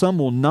addressed that some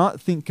will not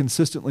think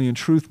consistently in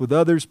truth with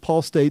others,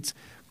 Paul states,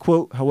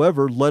 quote,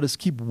 however, let us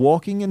keep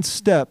walking in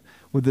step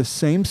with the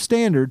same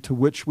standard to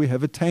which we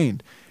have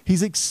attained.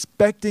 He's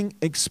expecting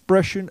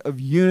expression of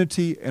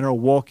unity in our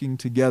walking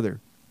together.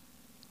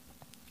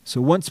 So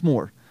once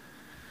more,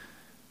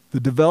 the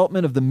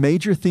development of the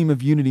major theme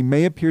of unity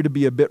may appear to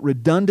be a bit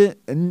redundant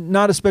and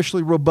not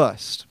especially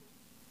robust.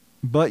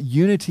 But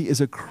unity is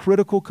a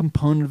critical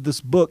component of this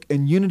book,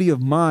 and unity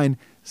of mind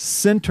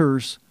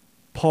centers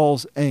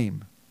Paul's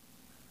aim.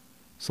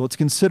 So let's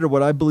consider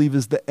what I believe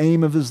is the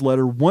aim of his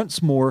letter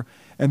once more,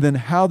 and then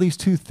how these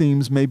two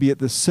themes may be at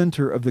the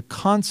center of the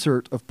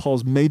concert of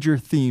Paul's major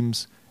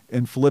themes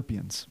in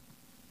Philippians.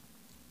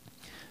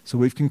 So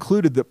we've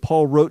concluded that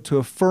Paul wrote to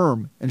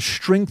affirm and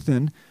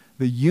strengthen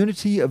the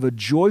unity of a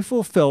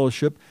joyful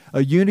fellowship,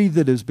 a unity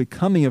that is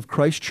becoming of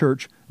Christ's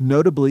church,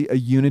 notably a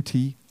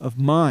unity of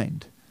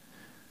mind.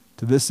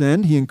 To this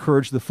end, he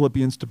encouraged the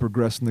Philippians to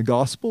progress in the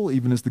gospel,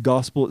 even as the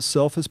gospel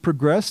itself has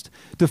progressed,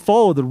 to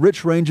follow the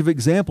rich range of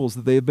examples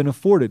that they have been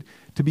afforded,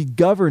 to be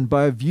governed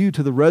by a view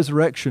to the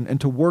resurrection, and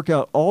to work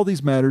out all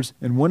these matters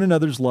in one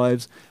another's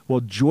lives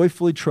while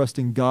joyfully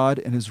trusting God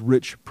and his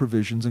rich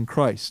provisions in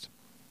Christ.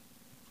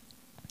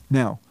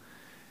 Now,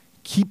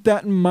 keep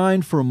that in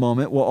mind for a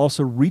moment while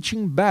also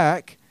reaching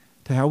back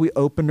to how we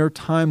opened our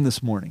time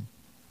this morning.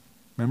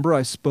 Remember,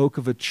 I spoke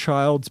of a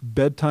child's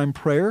bedtime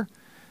prayer,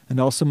 and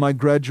also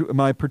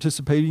my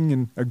participating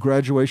in a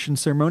graduation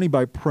ceremony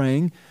by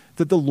praying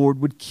that the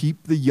Lord would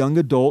keep the young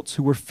adults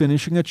who were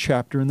finishing a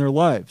chapter in their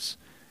lives.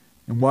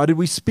 And why did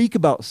we speak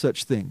about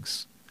such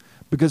things?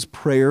 Because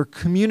prayer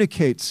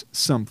communicates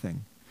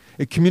something.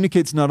 It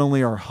communicates not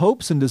only our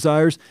hopes and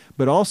desires,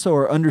 but also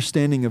our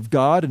understanding of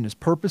God and his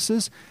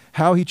purposes,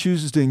 how he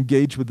chooses to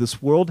engage with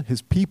this world,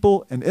 his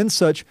people, and in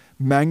such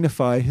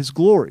magnify his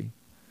glory.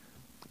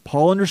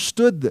 Paul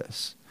understood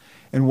this.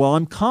 And while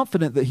I'm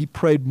confident that he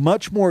prayed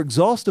much more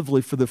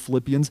exhaustively for the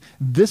Philippians,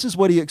 this is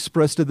what he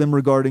expressed to them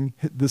regarding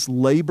this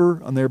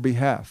labor on their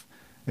behalf.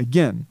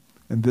 Again,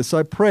 and this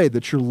I pray,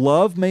 that your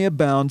love may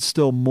abound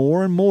still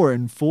more and more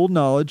in full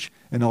knowledge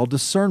and all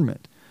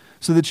discernment,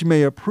 so that you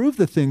may approve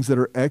the things that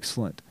are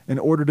excellent, in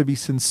order to be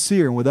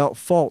sincere and without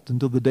fault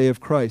until the day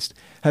of Christ,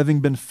 having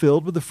been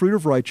filled with the fruit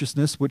of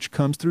righteousness which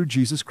comes through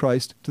Jesus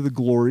Christ to the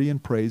glory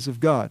and praise of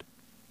God.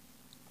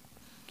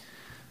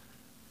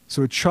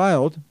 So a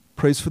child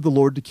prays for the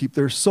Lord to keep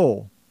their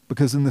soul,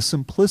 because in the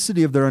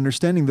simplicity of their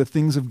understanding the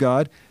things of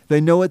God, they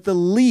know at the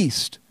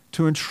least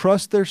to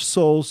entrust their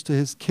souls to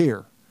his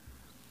care.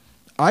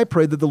 I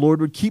pray that the Lord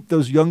would keep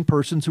those young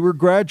persons who are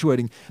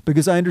graduating,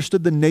 because I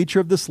understood the nature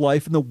of this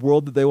life and the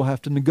world that they will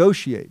have to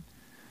negotiate.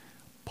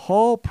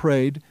 Paul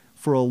prayed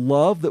for a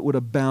love that would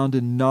abound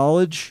in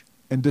knowledge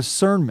and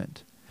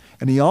discernment.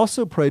 And he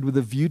also prayed with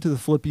a view to the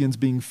Philippians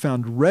being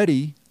found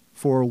ready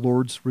for our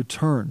Lord's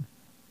return,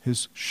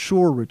 his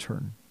sure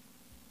return.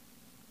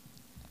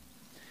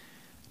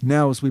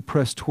 Now, as we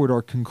press toward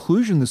our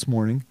conclusion this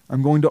morning,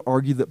 I'm going to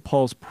argue that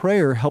Paul's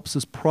prayer helps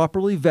us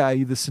properly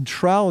value the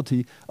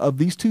centrality of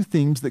these two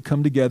themes that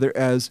come together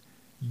as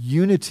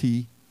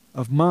unity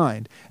of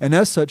mind, and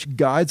as such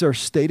guides our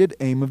stated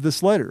aim of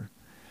this letter.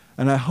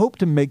 And I hope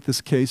to make this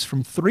case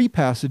from 3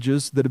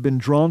 passages that have been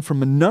drawn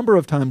from a number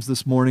of times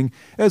this morning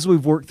as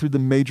we've worked through the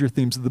major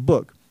themes of the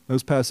book.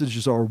 Those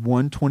passages are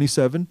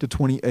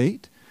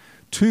 1:27-28,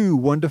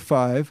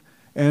 2:1-5,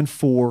 and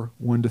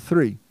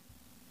 4:1-3.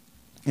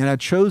 And I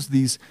chose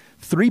these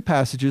 3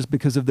 passages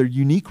because of their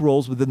unique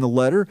roles within the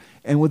letter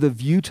and with a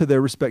view to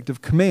their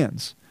respective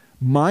commands,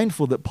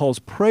 mindful that Paul's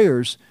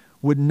prayers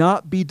would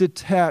not be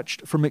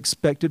detached from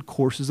expected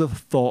courses of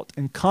thought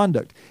and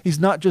conduct. He's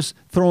not just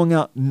throwing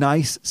out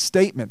nice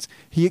statements.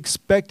 He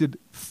expected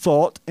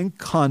thought and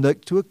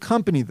conduct to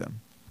accompany them.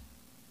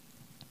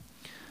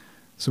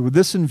 So with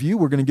this in view,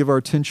 we're going to give our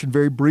attention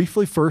very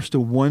briefly first to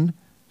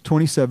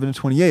 1:27 and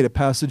 28, a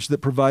passage that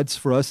provides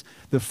for us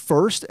the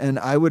first, and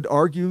I would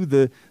argue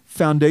the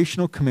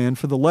foundational command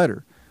for the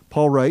letter.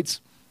 Paul writes,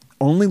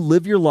 "Only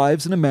live your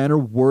lives in a manner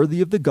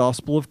worthy of the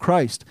gospel of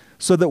Christ,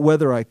 so that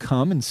whether I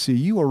come and see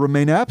you or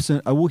remain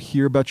absent, I will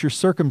hear about your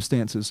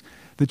circumstances,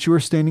 that you are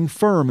standing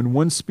firm in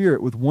one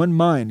spirit with one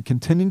mind,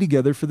 contending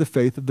together for the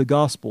faith of the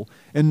gospel,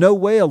 in no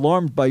way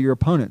alarmed by your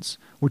opponents,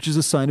 which is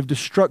a sign of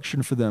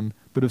destruction for them,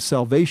 but of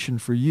salvation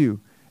for you,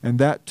 and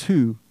that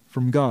too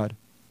from God."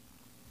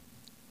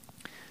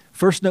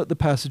 First, note the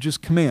passage's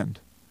command.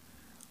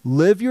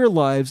 Live your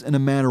lives in a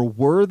manner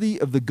worthy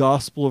of the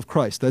gospel of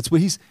Christ. That's what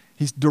he's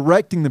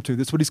directing them to.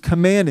 That's what he's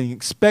commanding,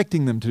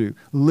 expecting them to do.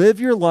 Live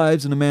your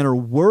lives in a manner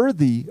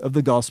worthy of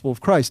the gospel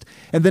of Christ.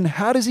 And then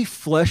how does he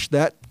flesh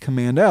that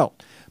command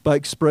out? By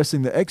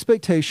expressing the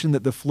expectation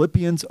that the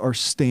Philippians are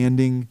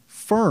standing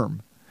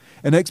firm.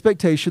 An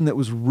expectation that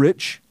was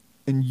rich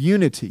in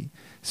unity,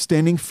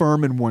 standing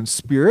firm in one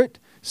spirit,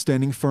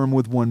 standing firm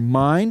with one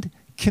mind,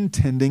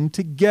 contending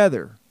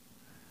together.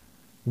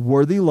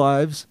 Worthy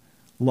lives,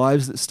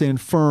 lives that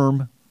stand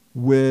firm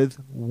with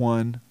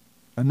one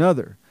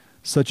another.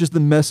 Such is the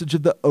message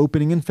of the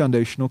opening and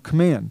foundational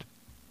command.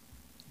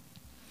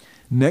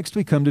 Next,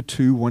 we come to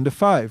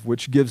 2:1-5,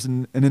 which gives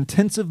an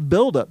intensive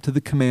build-up to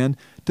the command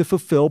to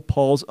fulfill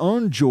Paul's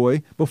own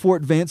joy before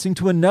advancing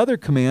to another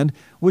command,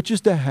 which is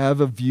to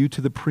have a view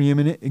to the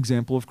preeminent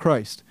example of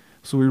Christ.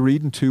 So we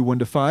read in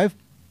 2:1-5,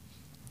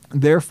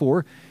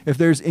 "Therefore, if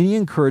there is any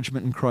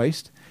encouragement in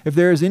Christ, if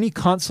there is any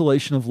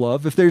consolation of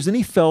love, if there is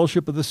any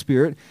fellowship of the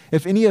Spirit,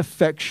 if any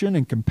affection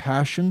and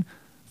compassion,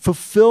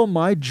 fulfill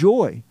my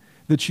joy,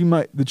 that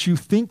you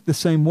think the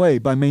same way,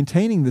 by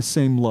maintaining the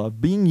same love,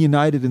 being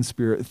united in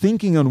spirit,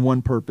 thinking on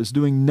one purpose,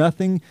 doing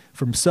nothing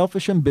from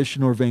selfish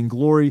ambition or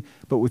vainglory,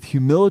 but with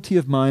humility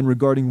of mind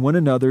regarding one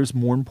another as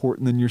more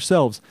important than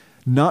yourselves,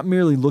 not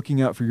merely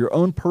looking out for your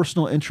own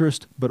personal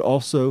interest, but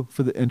also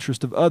for the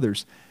interest of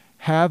others.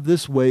 Have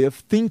this way of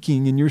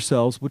thinking in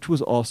yourselves, which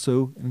was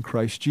also in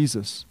Christ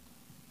Jesus."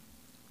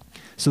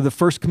 So the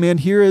first command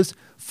here is,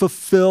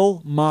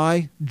 fulfill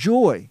my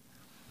joy.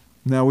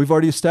 Now, we've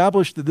already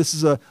established that this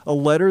is a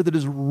letter that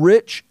is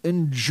rich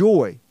in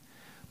joy.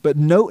 But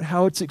note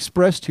how it's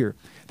expressed here.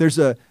 There's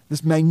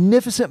this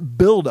magnificent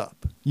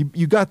buildup.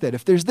 You got that.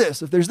 If there's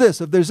this, if there's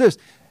this, if there's this.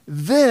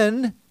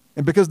 Then,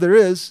 and because there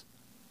is,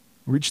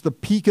 reach the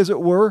peak, as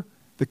it were,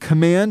 the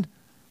command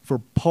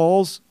for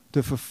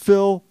to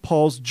fulfill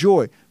Paul's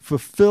joy.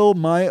 Fulfill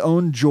my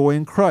own joy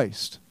in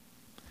Christ.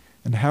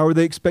 And how are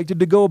they expected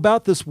to go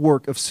about this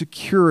work of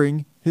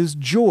securing his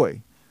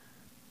joy?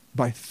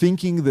 By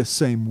thinking the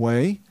same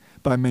way,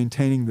 by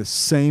maintaining the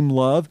same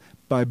love,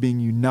 by being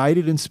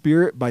united in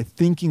spirit, by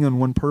thinking on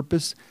one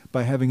purpose,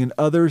 by having an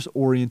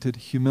others-oriented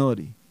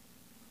humility.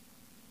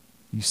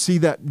 You see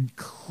that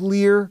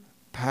clear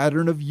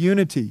pattern of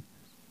unity.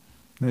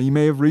 Now, you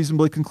may have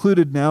reasonably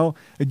concluded now,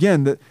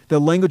 again, that the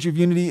language of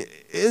unity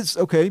is,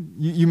 okay,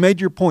 you made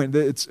your point,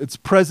 that it's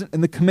present in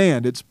the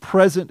command. It's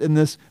present in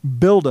this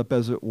buildup,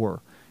 as it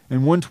were,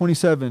 in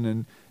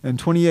 1:27 and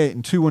 28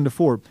 and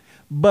 2:1-4.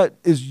 But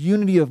is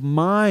unity of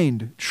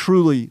mind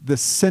truly the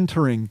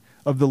centering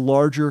of the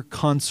larger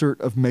concert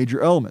of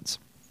major elements?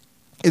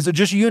 Is it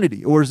just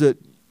unity, or is it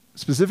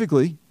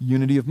specifically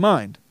unity of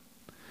mind?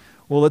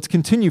 Well, let's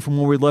continue from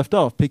where we left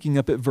off, picking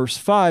up at verse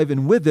 5,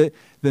 and with it,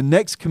 the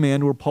next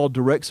command where Paul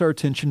directs our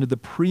attention to the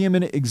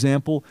preeminent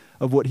example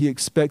of what he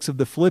expects of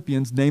the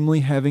Philippians,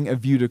 namely having a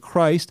view to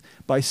Christ,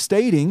 by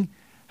stating,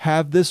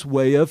 have this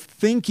way of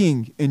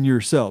thinking in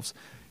yourselves.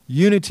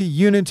 Unity,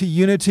 unity,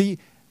 unity.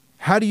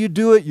 How do you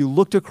do it? You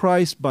look to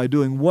Christ by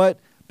doing what?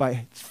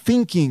 By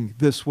thinking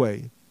this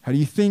way. How do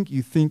you think?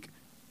 You think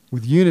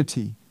with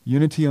unity.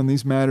 Unity on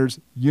these matters,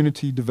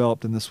 unity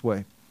developed in this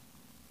way.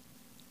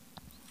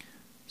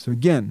 So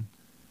again,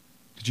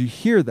 did you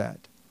hear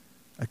that?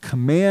 A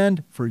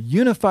command for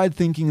unified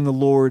thinking in the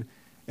Lord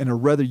in a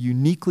rather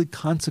uniquely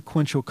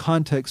consequential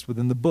context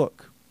within the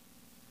book.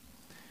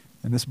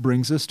 And this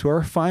brings us to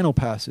our final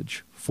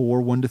passage,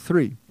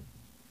 4:1-3.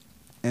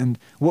 And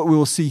what we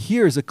will see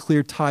here is a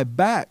clear tie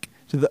back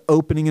to the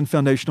opening and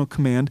foundational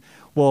command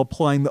while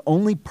applying the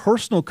only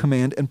personal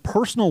command and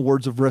personal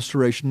words of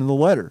restoration in the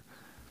letter.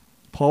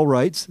 Paul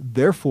writes,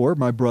 "Therefore,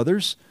 my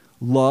brothers,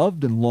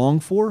 loved and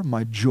longed for,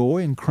 my joy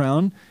and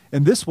crown,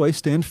 in this way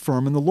stand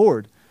firm in the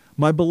Lord.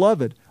 My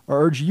beloved, I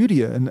urge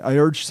Euodia and I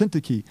urge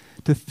Syntyche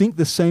to think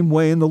the same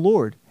way in the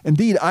Lord.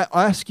 Indeed, I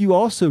ask you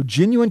also,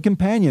 genuine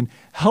companion,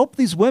 help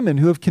these women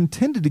who have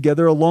contended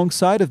together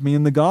alongside of me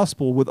in the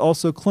gospel with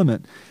also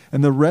Clement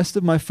and the rest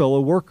of my fellow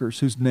workers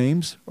whose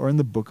names are in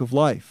the book of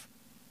life."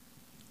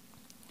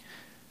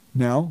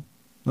 Now,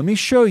 Let me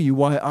show you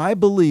why I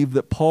believe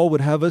that Paul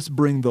would have us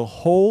bring the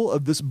whole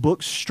of this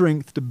book's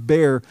strength to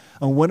bear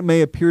on what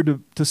may appear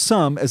to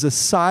some as a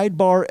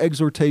sidebar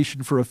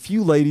exhortation for a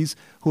few ladies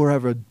who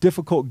have a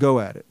difficult go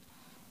at it.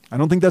 I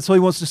don't think that's how he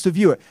wants us to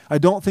view it. I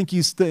don't think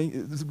he's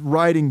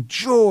writing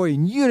joy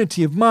and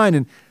unity of mind.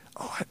 And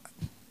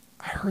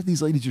I heard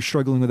these ladies are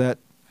struggling with that.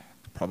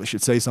 Probably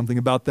should say something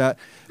about that.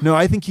 No,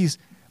 I think he's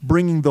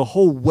bringing the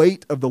whole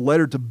weight of the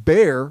letter to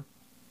bear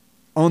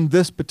on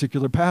this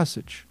particular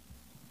passage.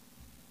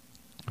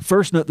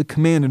 First, note the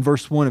command in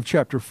verse 1 of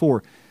chapter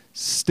 4,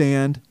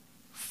 stand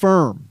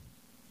firm.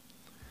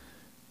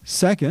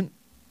 Second,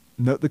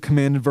 note the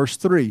command in verse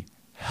 3,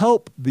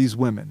 help these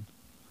women.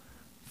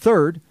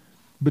 Third,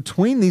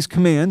 between these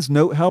commands,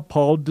 note how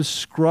Paul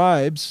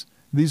describes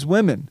these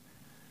women.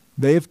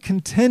 They have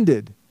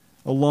contended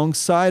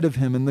alongside of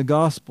him in the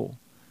gospel.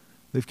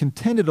 They've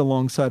contended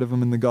alongside of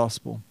him in the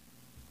gospel.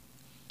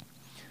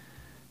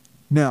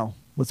 Now,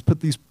 let's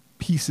put these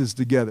pieces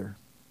together.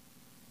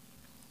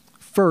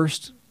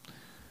 First,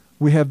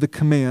 we have the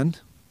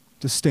command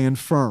to stand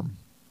firm,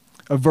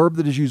 a verb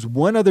that is used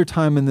one other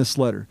time in this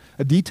letter,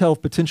 a detail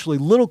of potentially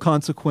little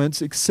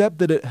consequence, except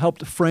that it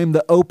helped frame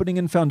the opening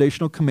and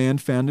foundational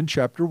command found in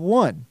chapter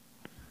 1.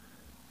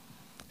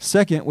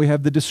 Second, we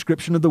have the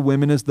description of the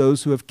women as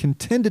those who have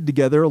contended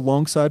together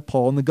alongside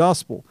Paul in the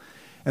gospel.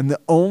 And the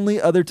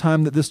only other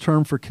time that this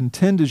term for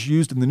contend is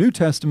used in the New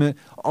Testament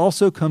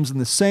also comes in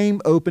the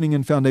same opening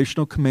and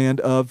foundational command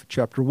of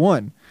chapter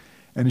 1.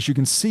 And as you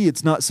can see,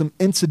 it's not some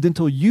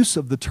incidental use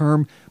of the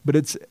term, but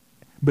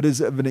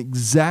is of an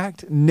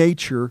exact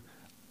nature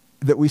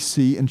that we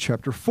see in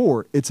chapter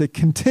 4. It's a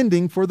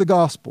contending for the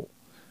gospel.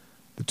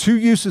 The two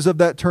uses of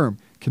that term,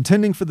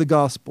 contending for the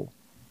gospel.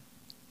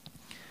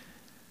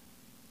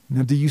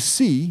 Now, do you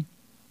see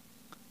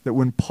that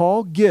when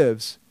Paul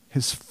gives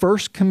his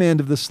first command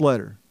of this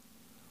letter,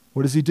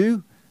 what does he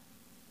do?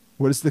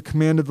 What is the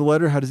command of the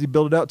letter? How does he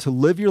build it out? To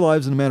live your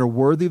lives in a manner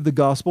worthy of the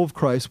gospel of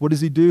Christ. What does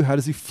he do? How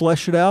does he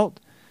flesh it out?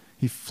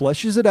 He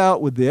fleshes it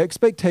out with the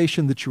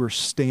expectation that you are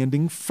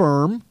standing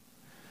firm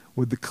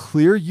with the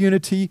clear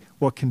unity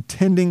while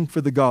contending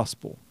for the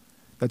gospel.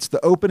 That's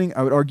the opening,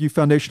 I would argue,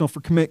 foundational for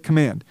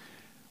command.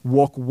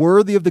 Walk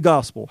worthy of the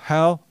gospel.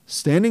 How?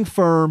 Standing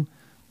firm,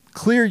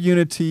 clear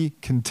unity,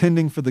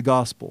 contending for the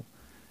gospel.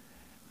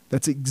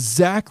 That's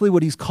exactly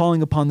what he's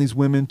calling upon these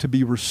women to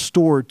be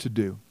restored to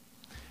do,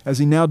 as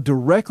he now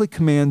directly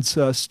commands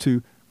us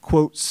to,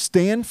 quote,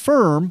 stand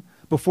firm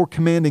before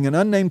commanding an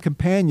unnamed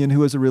companion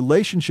who has a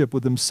relationship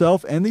with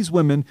himself and these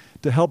women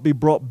to help be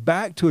brought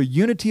back to a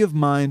unity of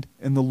mind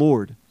in the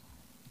Lord.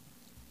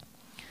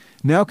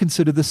 Now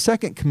consider the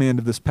second command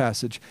of this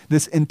passage,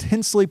 this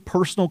intensely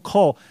personal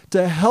call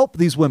to help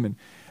these women.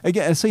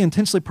 Again, I say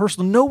intensely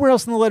personal. Nowhere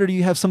else in the letter do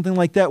you have something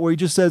like that where he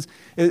just says,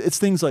 it's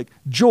things like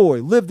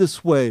joy, live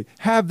this way,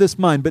 have this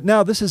mind. But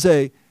now this is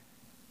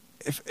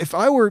if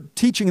I were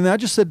teaching and I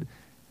just said,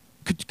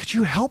 could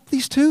you help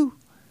these two?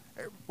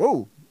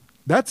 Whoa,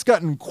 that's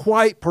gotten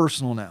quite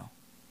personal now.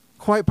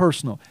 Quite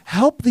personal.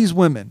 Help these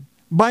women.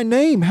 By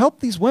name,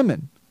 help these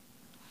women.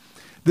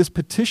 This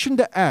petition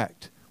to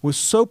act was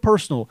so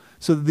personal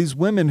so that these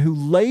women who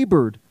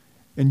labored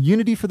in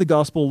unity for the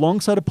gospel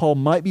alongside of Paul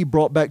might be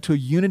brought back to a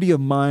unity of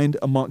mind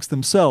amongst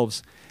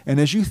themselves. And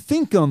as you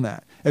think on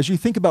that, as you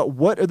think about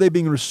what are they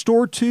being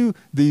restored to,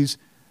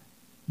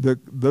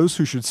 those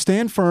who should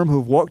stand firm, who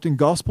have walked in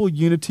gospel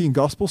unity and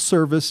gospel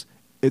service,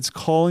 it's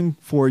calling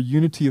for a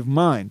unity of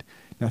mind.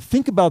 Now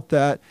think about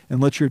that and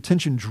let your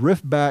attention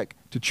drift back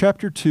to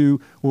chapter 2,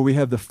 where we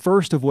have the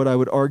first of what I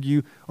would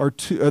argue are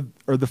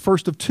the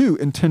first of two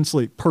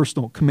intensely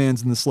personal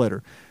commands in this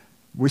letter.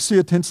 We see a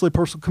intensely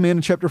personal command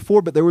in chapter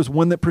 4, but there was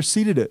one that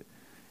preceded it.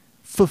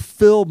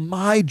 Fulfill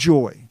my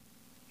joy.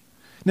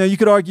 Now you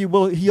could argue,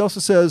 well, he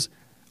also says,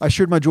 I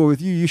shared my joy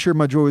with you, you shared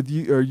my joy with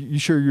you, or you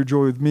share your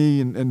joy with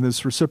me, and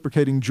this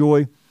reciprocating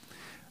joy.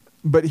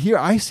 But here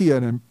I see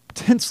an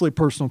intensely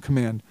personal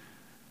command.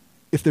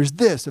 If there's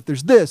this, if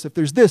there's this, if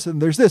there's this,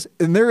 and there's this,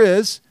 and there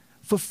is,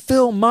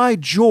 fulfill my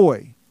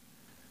joy.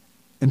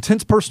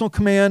 Intense personal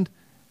command,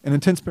 an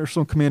intense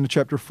personal command in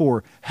chapter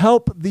 4.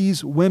 Help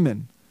these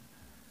women.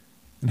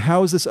 And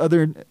how is this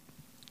other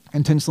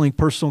intensely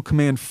personal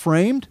command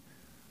framed?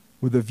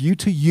 With a view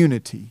to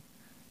unity,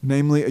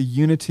 namely a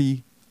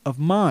unity of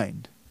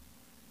mind.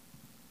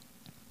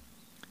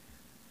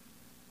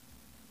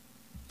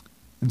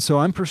 And so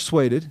I'm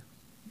persuaded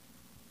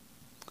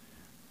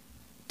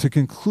to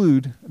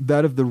conclude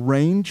that of the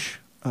range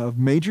of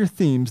major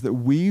themes that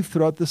weave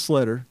throughout this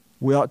letter,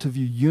 we ought to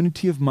view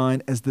unity of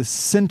mind as the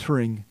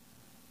centering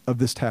of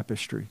this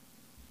tapestry,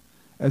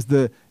 as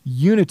the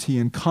unity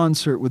in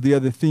concert with the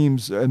other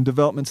themes and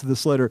developments of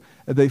this letter.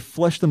 They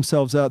flesh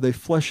themselves out. They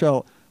flesh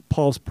out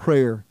Paul's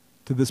prayer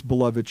to this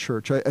beloved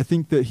church. I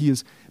think that he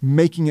is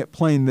making it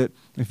plain that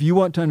if you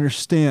want to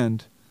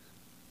understand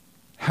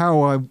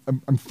how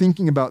I'm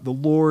thinking about the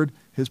Lord,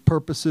 his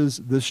purposes,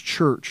 this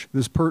church,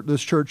 this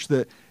church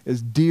that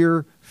is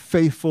dear,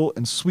 faithful,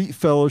 and sweet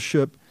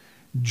fellowship,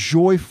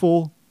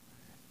 joyful,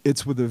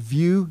 it's with a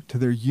view to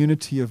their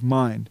unity of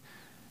mind.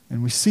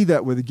 And we see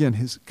that with, again,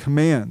 his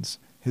commands,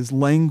 his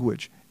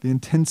language, the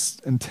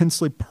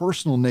intensely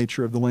personal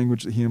nature of the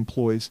language that he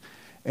employs,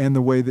 and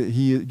the way that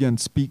he, again,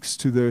 speaks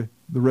to the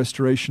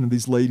restoration of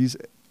these ladies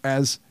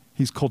as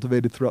he's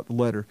cultivated throughout the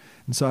letter.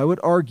 And so I would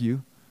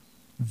argue,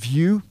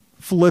 view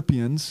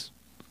Philippians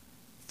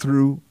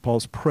through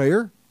Paul's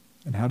prayer.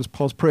 And how does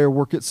Paul's prayer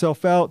work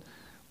itself out?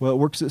 Well, it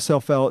works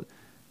itself out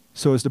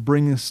so as to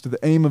bring us to the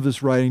aim of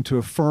his writing, to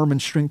affirm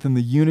and strengthen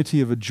the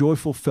unity of a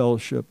joyful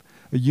fellowship,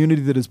 a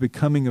unity that is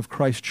becoming of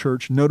Christ's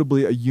church,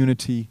 notably a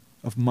unity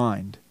of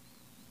mind.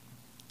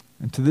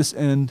 And to this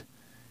end,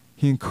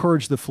 he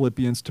encouraged the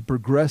Philippians to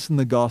progress in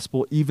the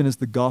gospel, even as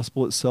the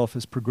gospel itself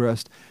has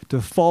progressed,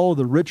 to follow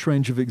the rich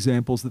range of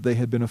examples that they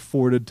had been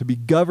afforded, to be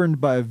governed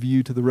by a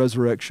view to the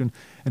resurrection,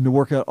 and to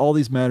work out all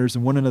these matters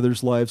in one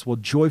another's lives while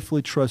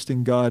joyfully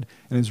trusting God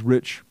and his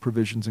rich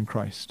provisions in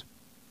Christ.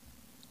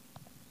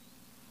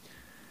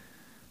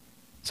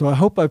 So I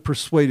hope I've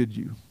persuaded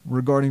you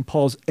regarding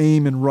Paul's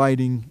aim in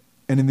writing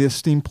and in the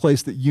esteemed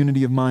place that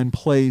unity of mind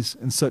plays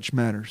in such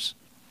matters.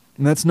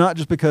 And that's not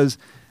just because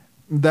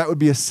that would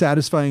be a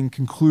satisfying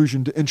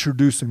conclusion to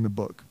introducing the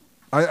book.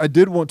 I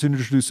did want to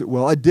introduce it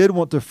well. I did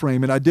want to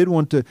frame it. I did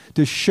want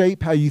to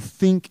shape how you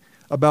think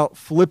about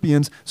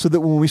Philippians so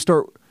that when we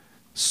start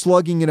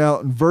slugging it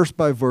out and verse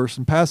by verse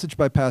and passage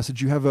by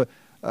passage, you have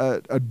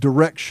a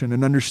direction,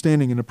 an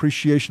understanding, an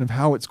appreciation of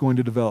how it's going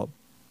to develop.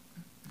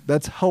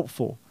 That's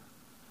helpful.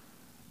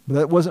 But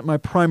that wasn't my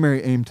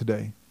primary aim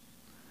today.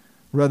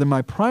 Rather,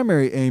 my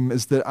primary aim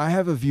is that I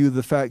have a view of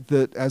the fact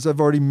that, as I've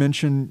already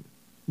mentioned,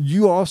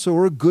 you also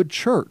are a good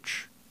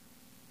church,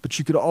 but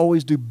you could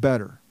always do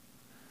better.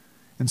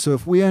 And so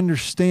if we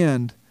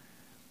understand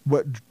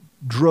what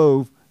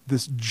drove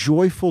this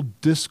joyful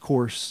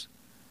discourse,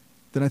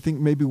 then I think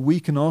maybe we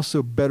can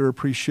also better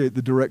appreciate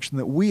the direction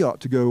that we ought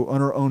to go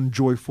on our own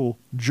joyful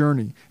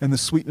journey and the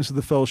sweetness of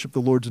the fellowship the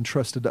Lord's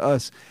entrusted to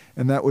us,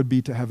 and that would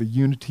be to have a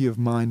unity of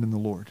mind in the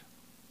Lord.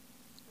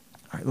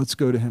 All right, let's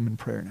go to him in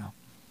prayer now.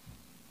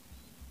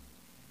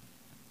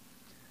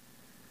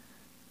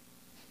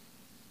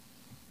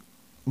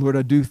 Lord,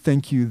 I do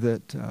thank you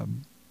that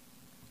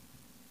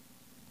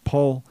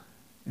Paul,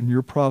 in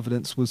your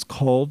providence, was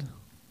called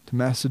to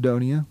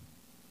Macedonia.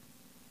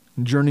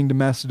 And journeying to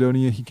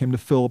Macedonia, he came to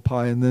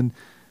Philippi, and then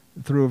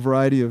through a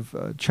variety of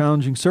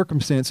challenging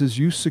circumstances,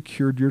 you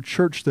secured your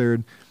church there.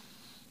 And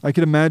I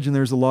can imagine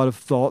there's a lot of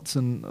thoughts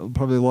and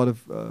probably a lot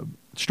of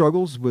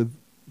struggles with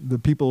the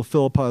people of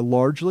Philippi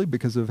largely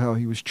because of how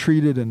he was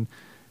treated and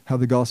how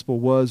the gospel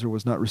was or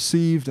was not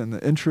received and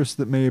the interest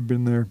that may have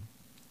been there.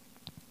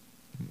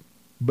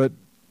 But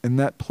in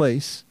that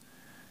place,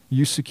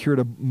 you secured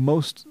a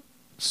most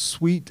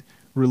sweet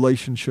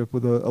relationship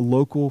with a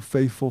local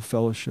faithful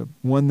fellowship,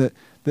 one that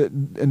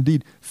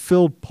indeed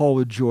filled Paul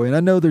with joy. And I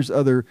know there's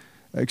other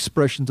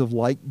expressions of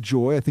like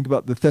joy. I think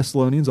about the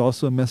Thessalonians,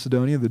 also in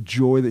Macedonia, the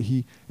joy that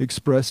he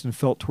expressed and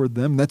felt toward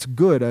them. That's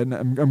good.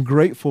 I'm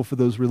grateful for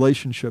those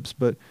relationships,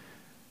 but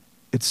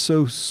it's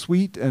so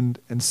sweet and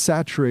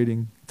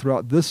saturating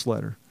throughout this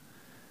letter.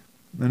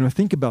 And I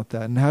think about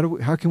that, and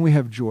how can we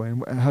have joy,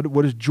 and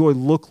what does joy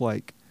look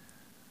like?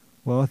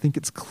 Well, I think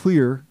it's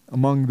clear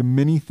among the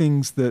many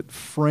things that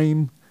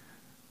frame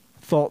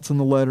thoughts in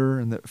the letter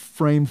and that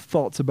frame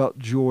thoughts about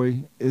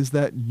joy is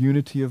that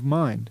unity of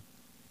mind.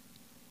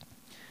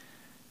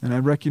 And I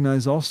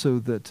recognize also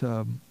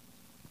that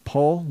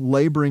Paul,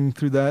 laboring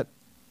through that,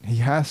 he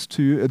has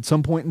to, at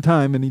some point in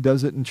time, and he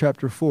does it in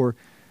chapter 4,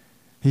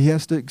 he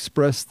has to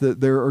express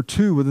that there are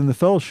two within the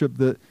fellowship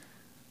that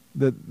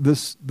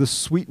the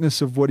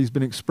sweetness of what he's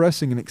been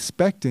expressing and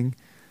expecting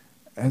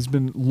has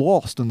been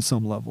lost on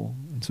some level.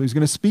 And so he's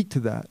going to speak to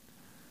that.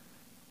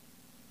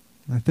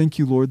 And I thank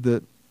you, Lord,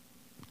 that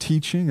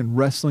teaching and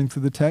wrestling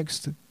through the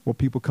text, while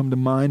people come to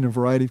mind in a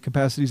variety of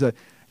capacities, I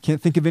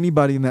can't think of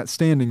anybody in that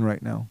standing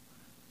right now.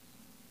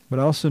 But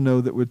I also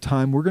know that with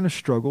time, we're going to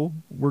struggle.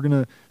 We're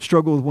going to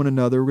struggle with one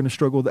another. We're going to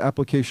struggle with the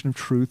application of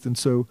truth. And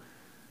so,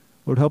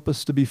 Lord, help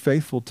us to be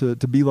faithful, to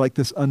be like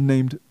this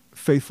unnamed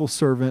faithful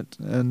servant,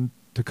 and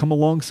to come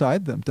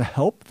alongside them, to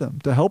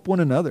help one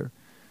another.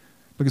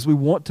 Because we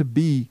want to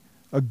be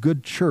a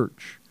good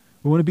church.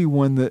 We want to be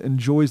one that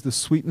enjoys the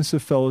sweetness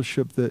of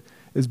fellowship that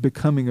is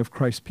becoming of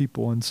Christ's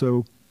people. And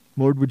so,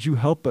 Lord, would you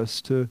help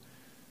us to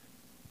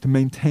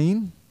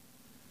maintain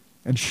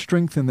and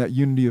strengthen that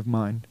unity of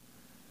mind?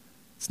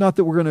 It's not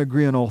that we're going to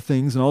agree on all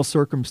things in all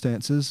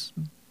circumstances.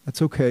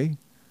 That's okay.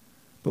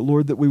 But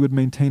Lord, that we would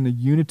maintain a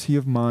unity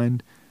of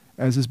mind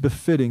as is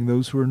befitting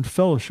those who are in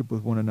fellowship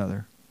with one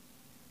another,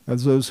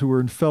 as those who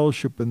are in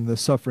fellowship in the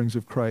sufferings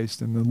of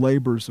Christ and the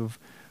labors of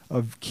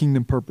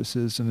kingdom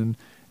purposes and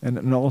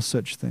all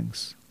such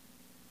things.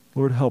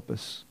 Lord, help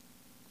us.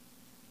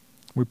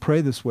 We pray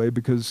this way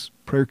because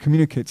prayer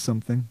communicates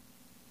something,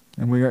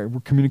 and we're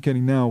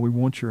communicating now. We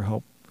want your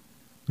help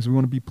because we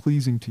want to be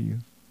pleasing to you.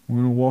 We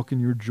want to walk in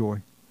your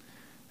joy.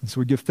 And so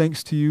we give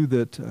thanks to you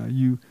that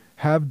you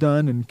have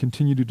done and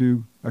continue to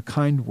do a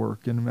kind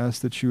work, and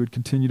ask that you would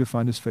continue to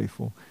find us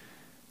faithful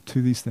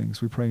to these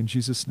things. We pray in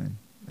Jesus' name.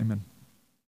 Amen.